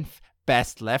 10th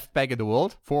best left back in the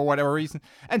world for whatever reason,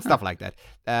 and stuff like that.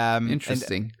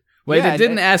 Interesting. Well, they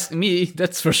didn't ask me,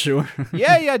 that's for sure.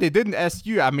 yeah, they didn't ask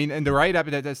you. I mean, in the write-up,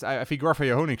 I think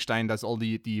Raphael Honigstein does all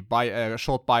the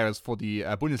short bios for the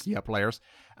Bundesliga players.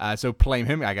 So blame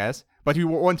him, I guess. But we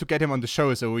want to get him on the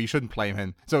show, so we shouldn't blame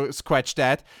him. So scratch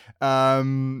that.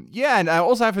 And I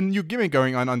also have a new gimmick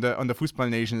going on the Fußball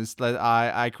Nation. Is that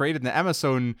I created an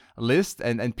Amazon list,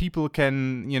 and people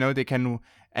can, they can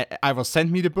either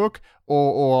send me the book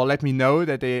or let me know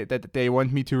that they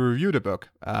want me to review the book.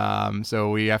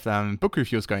 So we have book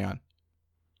reviews going on.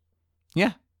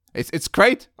 Yeah, it's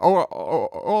great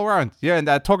all around. Yeah, and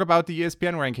I talk about the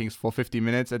ESPN rankings for 50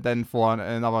 minutes, and then for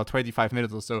another 25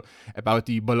 minutes or so about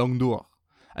the Ballon d'Or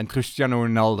and Cristiano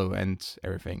Ronaldo and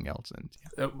everything else. And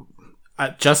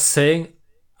just saying,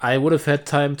 I would have had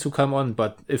time to come on,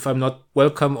 but if I'm not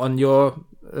welcome on your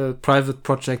private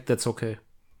project, that's okay.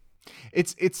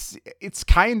 It's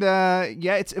kind of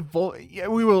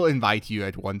we will invite you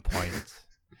at one point.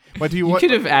 But you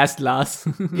could have asked Lars.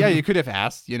 Yeah, you could have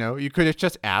asked. You could have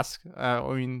just asked.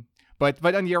 But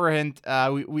on the other hand,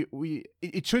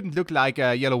 it shouldn't look like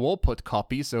a Yellow Wall Pod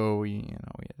copy. So we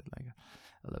had like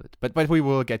a little bit. But we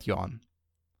will get you on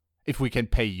if we can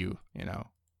pay you.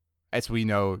 As we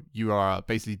know, you are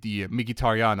basically the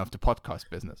Mkhitaryan of the podcast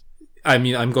business. I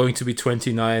mean, I'm going to be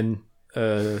 29.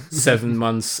 7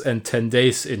 months and 10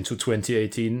 days into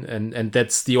 2018, and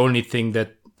that's the only thing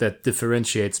that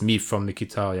differentiates me from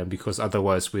Mkhitaryan, because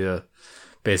otherwise we're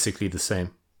basically the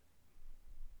same.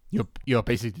 You're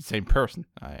basically the same person.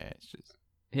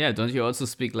 Yeah, don't you also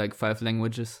speak like 5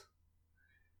 languages?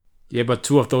 Yeah, but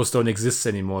 2 of those don't exist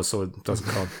anymore, so it doesn't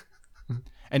count.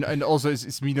 and also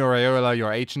is Mino Raiola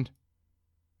your agent?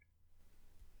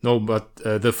 No, but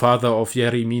the father of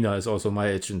Yerry Mina is also my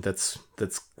agent. That's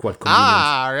quite convenient.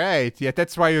 Ah, right. Yeah,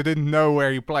 that's why you didn't know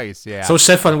where he plays. Yeah. So,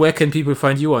 Stefan, where can people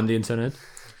find you on the internet?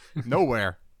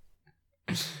 Nowhere.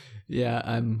 Yeah,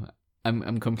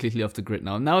 I'm completely off the grid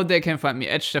now. Now they can find me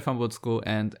at Stefan Butzko,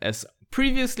 and as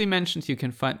previously mentioned, you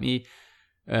can find me.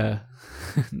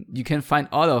 You can find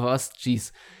all of us.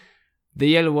 The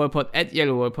Yellow Wall Pod at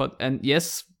Yellow Wall Pod, and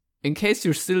yes. In case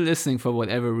you're still listening for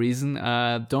whatever reason,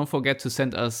 don't forget to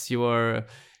send us your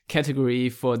category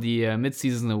for the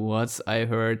mid-season awards. I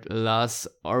heard Lars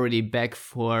already back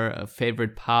for a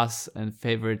favorite pass and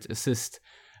favorite assist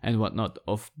and whatnot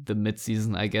of the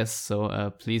mid-season, I guess.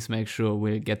 So please make sure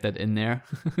we'll get that in there.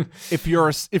 If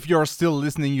you're still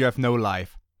listening, you have no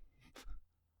life.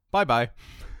 Bye-bye.